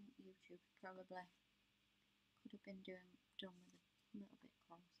 I think YouTube probably could have been done with a little bit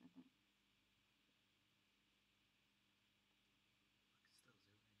closer, but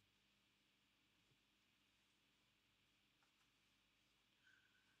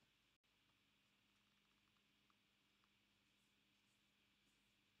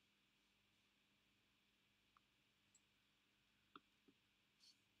Still zooming.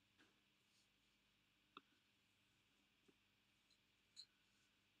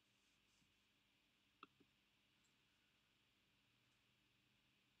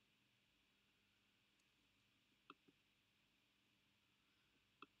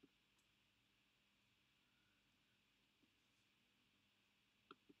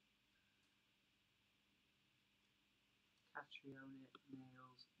 Catriona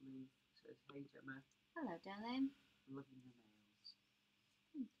Nails Leaf says, hey Gemma, Hello, darling. loving your nails.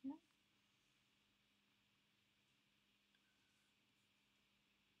 Thank you.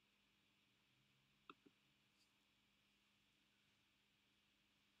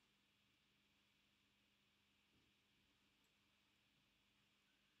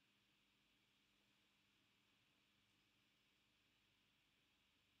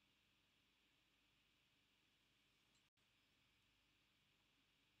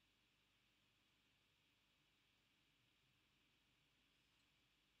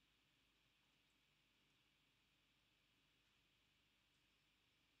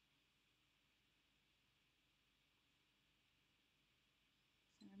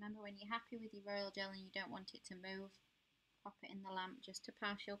 So remember, when you're happy with your royal gel and you don't want it to move, pop it in the lamp just to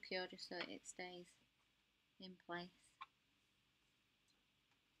partial cure, just so it stays in place.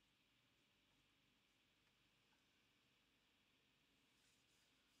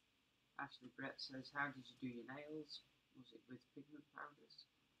 Ashley Brett says, how did you do your nails? Was it with pigment powders?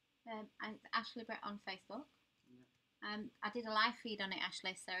 Ashley Brett on Facebook. Yeah. I did a live feed on it,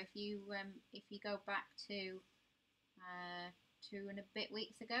 Ashley. So if you go back to 2 and a bit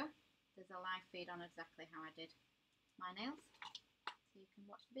weeks ago, there's a live feed on exactly how I did my nails, so you can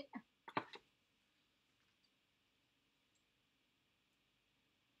watch the video.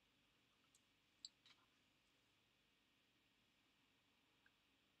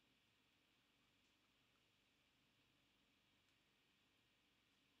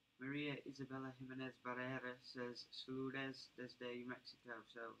 Maria Isabella Jimenez Barrera says, saludes desde Mexico.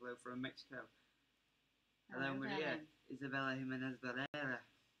 So, hello from Mexico. Hello, Maria Isabella Jimenez Barrera.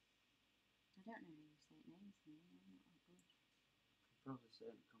 I don't know how you say names. I'm not that good. I'm probably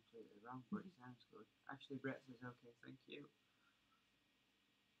saying it completely wrong, but it sounds good. Ashley Brett says, okay, thank you.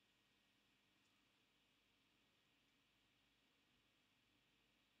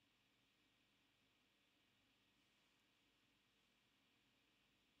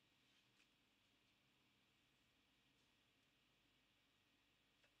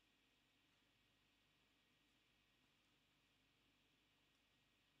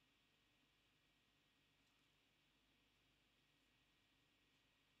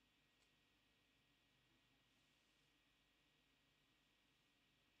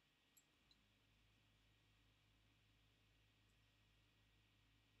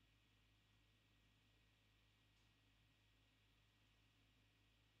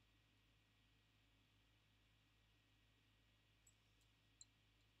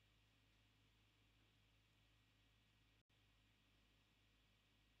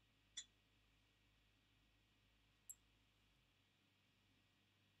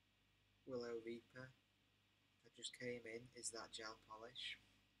 Willow Reaper that just came in, is that gel polish?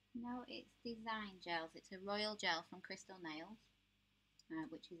 No, it's design gels. It's a royal gel from Crystal Nails,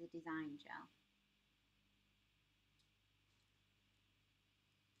 which is a design gel.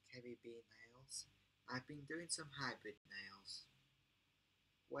 KBB nails. I've been doing some hybrid nails.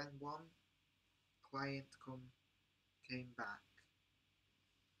 When one client came back,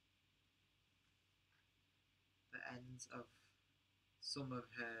 the ends of some of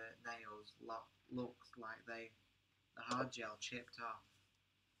her nails looked like the hard gel chipped off.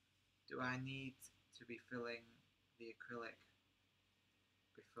 Do I need to be filling the acrylic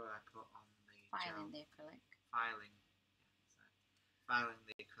before I put on the gel? Filing the acrylic. Filing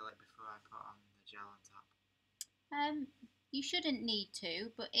the acrylic before I put on the gel on top. You shouldn't need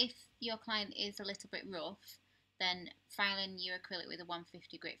to, but if your client is a little bit rough, then filing your acrylic with a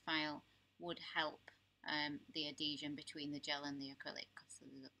 150 grit file would help the adhesion between the gel and the acrylic, because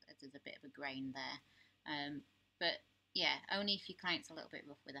there's a bit of a grain there. But yeah, only if your client's a little bit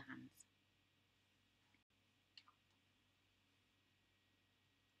rough with the hands.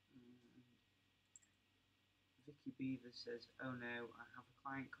 Vicky Beaver says, oh no, I have a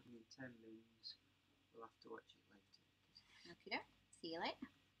client coming in 10 moons. We'll have to watch it later. Okay, see you later.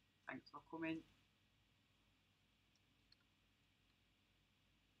 Thanks for coming.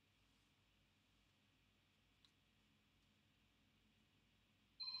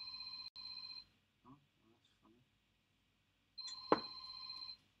 Oh, well, that's funny.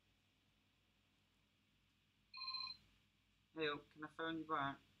 Hey, can I phone you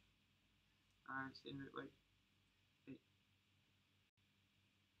back? Alright, see you in a bit, wait. Hey.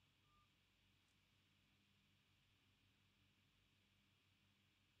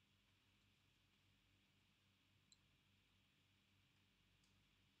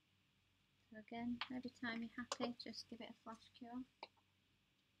 So again, every time you're happy, just give it a flash cure.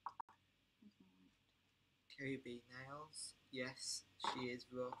 KB Nails. Yes, she is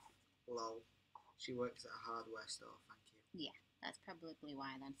rough. Lol. She works at a hardware store, thank you. Yeah, that's probably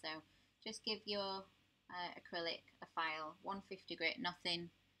why then. So just give your acrylic a file, 150 grit,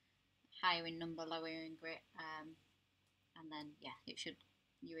 nothing higher in number, lower in grit, and then yeah,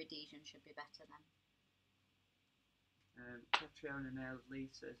 your adhesion should be better then. Catriona Nails Lee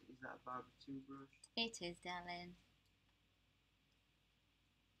says, is that a Barber 2 brush? It is, darling.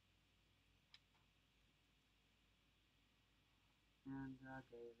 And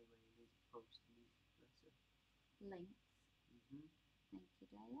Gaila Whaley's posting it. Links. Thank you,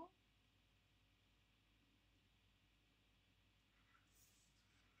 Dale.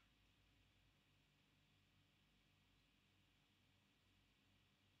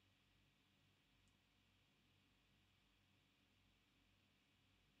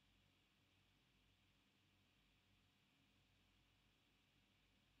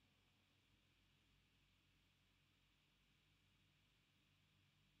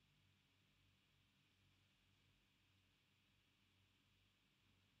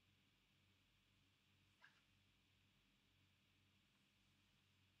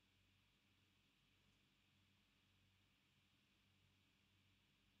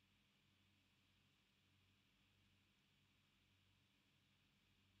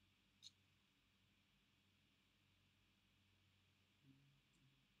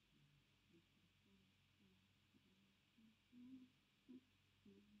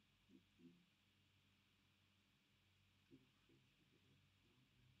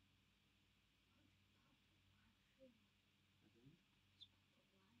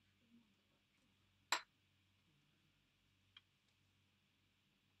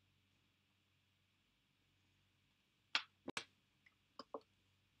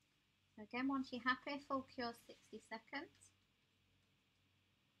 So again, once you're happy, full cure 60 seconds.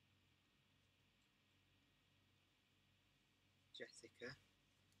 Jessica.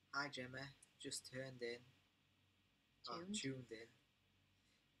 Hi Gemma, just tuned in. Tuned in.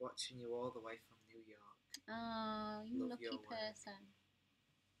 Watching you all the way from New York. Oh, you Love lucky your work. person.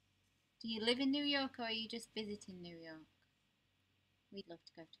 Do you live in New York or are you just visiting New York? We'd love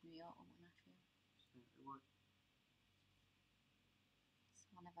to go to New York on one, I feel. It's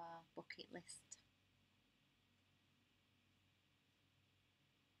one of our bucket lists.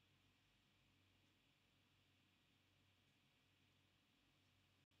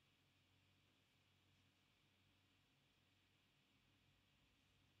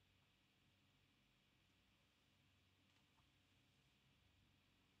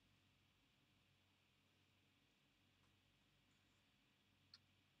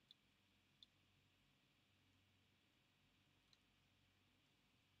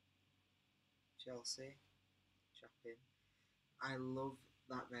 Chelsea. Shopping. I love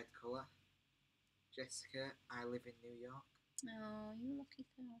that red colour. Jessica, I live in New York. Oh, you lucky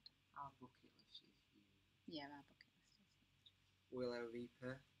third. Our bucket list is huge. Yeah, our bucket list is huge. Willow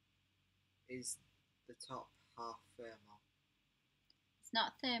Reaper. Is the top half thermal? It's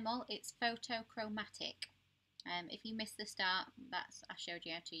not thermal, it's photochromatic. If you missed the start, I showed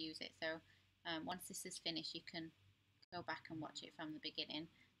you how to use it. So once this is finished, you can go back and watch it from the beginning.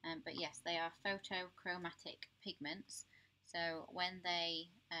 But yes, they are photochromatic pigments. So when they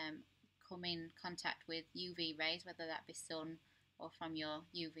come in contact with UV rays, whether that be sun or from your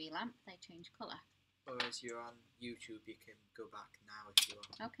UV lamp, they change colour. Or as you're on YouTube, you can go back now if you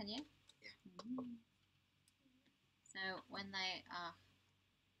want. Oh, can you? Yeah. So when they are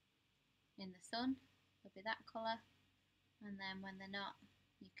in the sun, they'll be that colour, and then when they're not,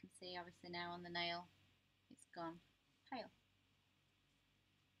 you can see obviously now on the nail, it's gone pale.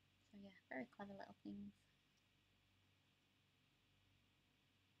 So yeah, very clever little things.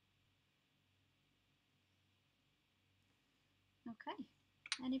 Okay.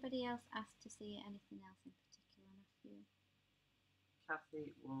 Anybody else asked to see anything else in particular, Matthew?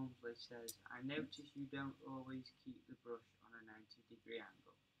 Kathy Walmsley says, I notice you don't always keep the brush on a 90-degree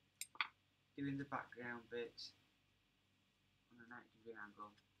angle. Doing the background bits on a 90-degree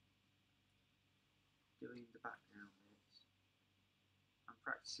angle. Doing the background bits. I'm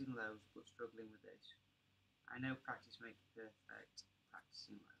practicing lows but struggling with this. I know practice makes perfect.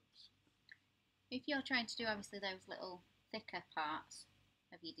 Practicing lows. If you're trying to do obviously those little thicker parts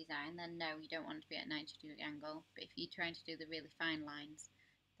of your design, then no, you don't want to be at a 90-degree angle. But if you're trying to do the really fine lines,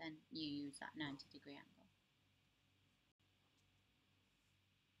 then you use that 90-degree angle.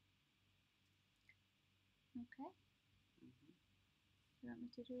 Okay. You want me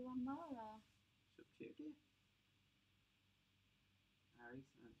to do one more or? It's up to you, dear. Ethan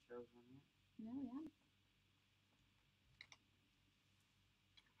hasn't chose one yet. No, we haven't.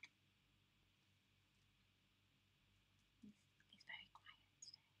 He's very quiet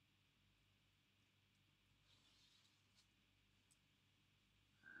today.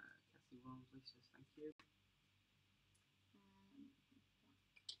 Lovely, says thank you.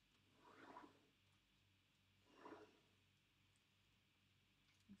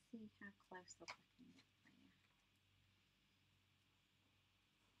 We'll see how close up I can get for you.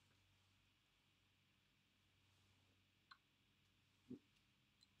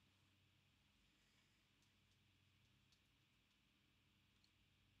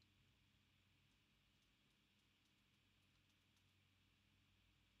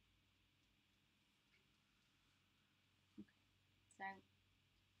 So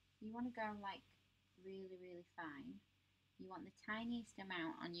you want to go like really, really fine. You want the tiniest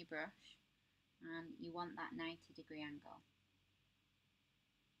amount on your brush, and you want that 90-degree angle.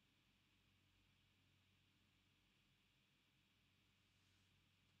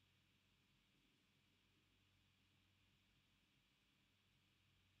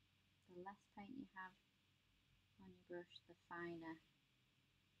 The less paint you have on your brush, the finer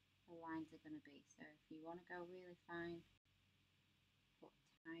the lines are going to be. So if you want to go really fine, put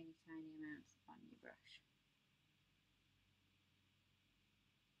tiny, tiny amounts on your brush.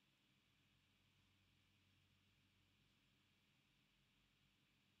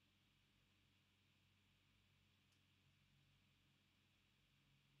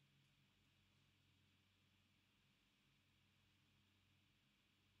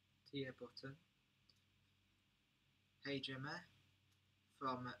 Tia Button. Hey Gemma,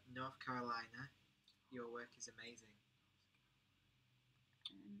 from North Carolina. Your work is amazing.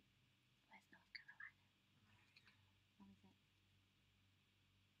 Where's North Carolina? What is it? I could get like even more jealous if somebody said,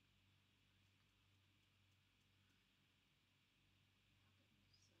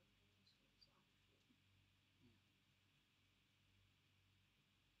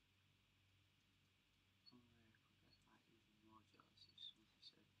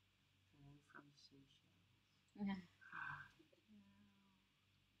 "Hello from the Seychelles."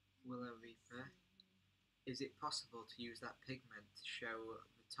 Willow Reaper. Is it possible to use that pigment to show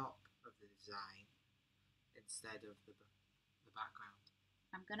the top of the design instead of the background?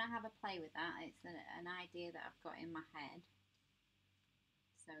 I'm going to have a play with that. It's an idea that I've got in my head.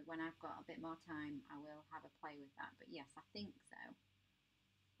 So when I've got a bit more time, I will have a play with that. But yes, I think so.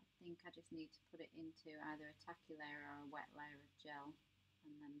 I think I just need to put it into either a tacky layer or a wet layer of gel.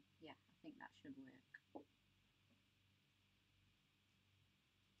 And then, yeah, I think that should work.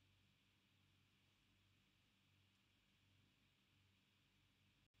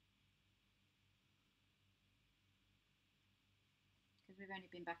 Because we've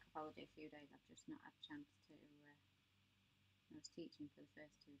only been back off holiday a few days, I've just not had a chance to, I was teaching for the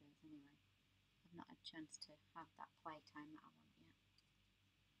first 2 days anyway. I've not had a chance to have that playtime that I want yet.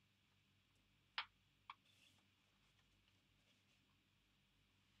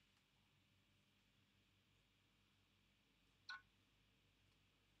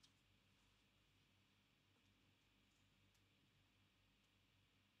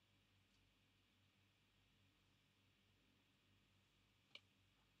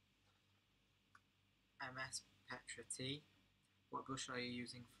 MS Petra T. What brush are you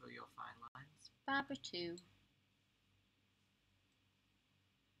using for your fine lines? Barbara 2.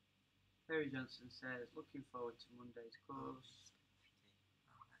 Terry Johnson says, looking forward to Monday's course.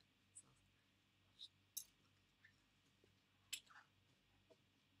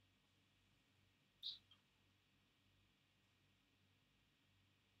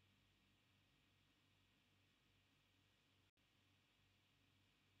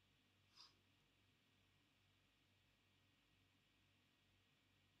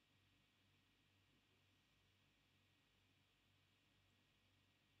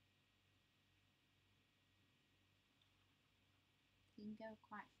 You can go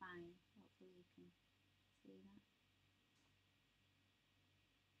quite fine. Hopefully you can see that.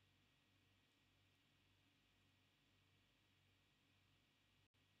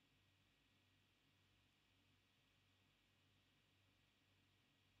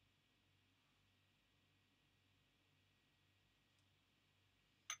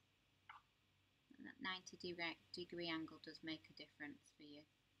 And that 90-degree angle does make a difference for your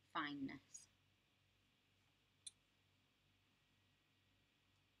fineness.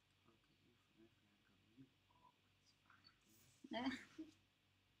 Look at you from every angle. You always find me.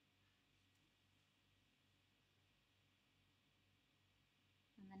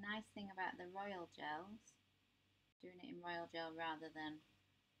 And the nice thing about the royal gels, doing it in royal gel rather than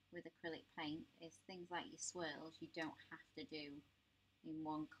with acrylic paint, is things like your swirls you don't have to do in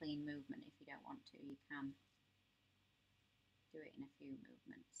one clean movement if you don't want to. You can do it in a few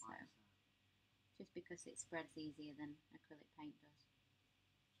movements. Why So is that? just because it spreads easier than acrylic paint does,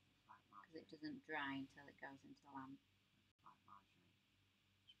 It's like because it margarine. doesn't dry until it goes into the lamp. It's like margarine.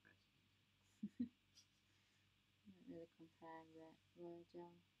 Spreads easy. compare royal gel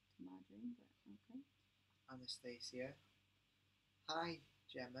to margarine, but okay. Anastasia. Hi,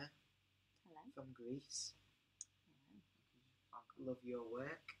 Gemma Hello. from Greece. Hello. Love your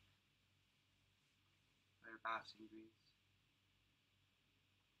work. Whereabouts in Greece?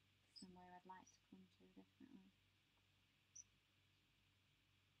 Somewhere I'd like to come to, definitely.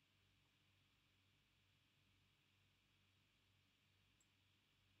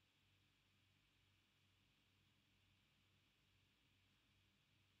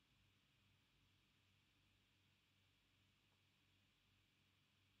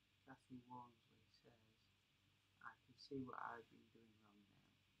 Kathy Walmsley says, I can see what I've been doing wrong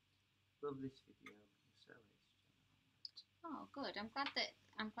now. Love this video. So is Gemma. Oh, good. I'm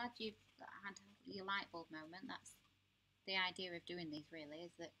glad you've had your light bulb moment. That's the idea of doing these, really,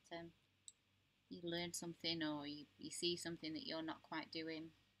 is that you learn something or you see something that you're not quite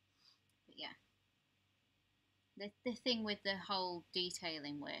doing. But yeah, the thing with the whole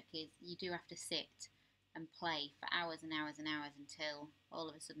detailing work is you do have to sit and play for hours and hours and hours until all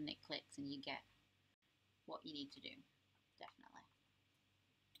of a sudden it clicks and you get what you need to do. Definitely.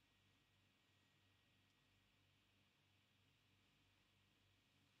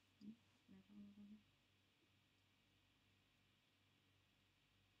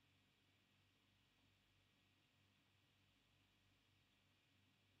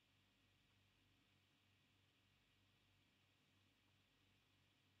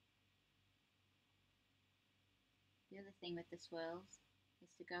 The other thing with the swirls is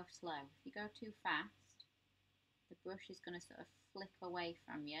to go slow. If you go too fast, the brush is going to sort of flick away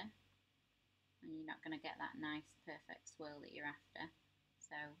from you and you're not going to get that nice perfect swirl that you're after.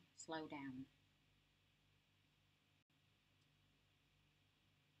 So slow down.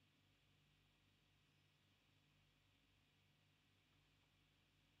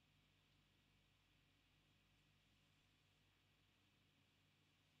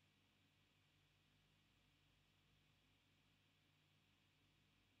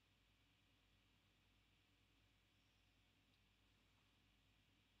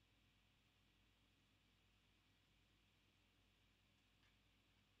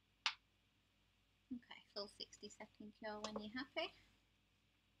 Okay, full 60-second cure when you're happy.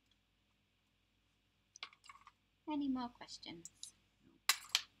 Any more questions?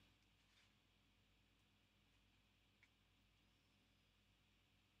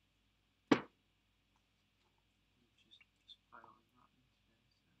 Just spoiling rotten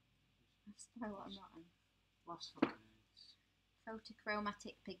today, so Spoil what I'm rotten. lost for words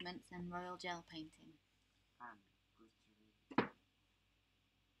Photochromatic pigments and royal gel painting. and glittery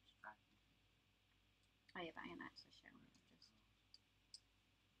striking. Oh yeah, but I am actually showing it.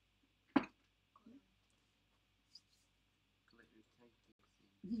 Glittery tapey things.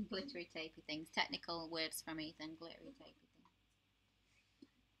 Just glittery tapey things. Technical words from Ethan. Glittery tapey things.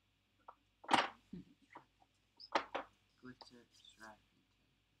 Glitter striking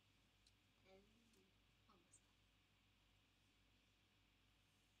tape.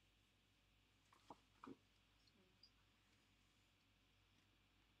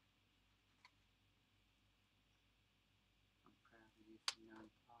 I'm proud of you for knowing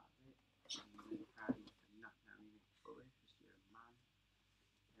part of it. I'm really proud of you for not knowing it fully because you're a man.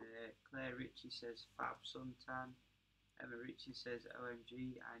 Claire Ritchie says fab suntan. Emma Ritchie says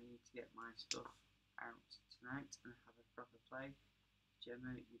OMG, I need to get my stuff out tonight and have a proper play.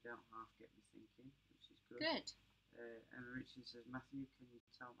 Gemma, you don't half get me thinking, which is good. Good. Emma Ritchie says, Matthew, can you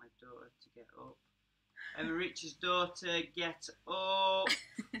tell my daughter to get up? Emma Ritchie's daughter, get up!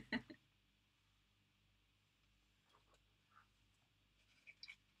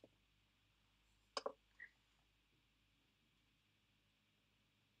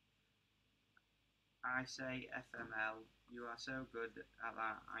 I say FML, you are so good at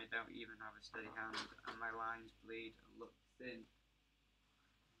that, I don't even have a steady hand, and my lines bleed and look thin.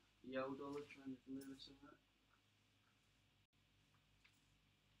 Yodel trying to deliver something.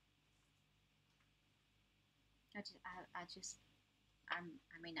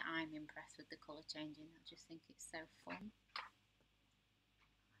 I'm impressed with the colour changing. I just think it's so fun.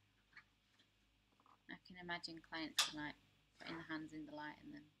 I can imagine clients like putting their hands in the light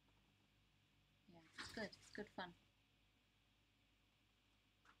and then, yeah, it's good. It's good fun.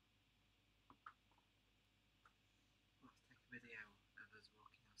 We'll have to take a video of us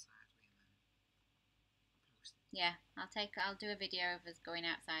walking outside and then post it. Yeah, I'll do a video of us going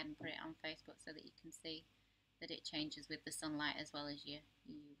outside and put it on Facebook so that you can see that it changes with the sunlight as well as your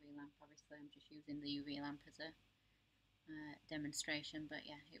UV lamp. Obviously, I'm just using the UV lamp as a demonstration, but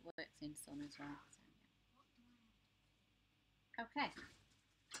yeah, it works in sun as well. So, yeah. Okay,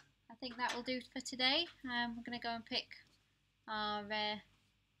 I think that will do for today. We're going to go and pick our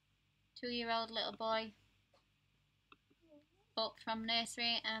 2-year-old little boy up from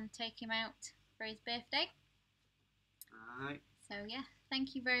nursery and take him out for his birthday. Alright. So yeah,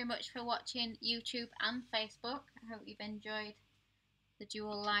 thank you very much for watching YouTube and Facebook. I hope you've enjoyed the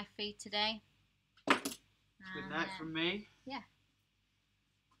dual live feed today. Good night from me. Yeah.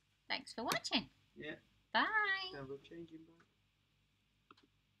 Thanks for watching. Yeah. Bye. Now we're changing back.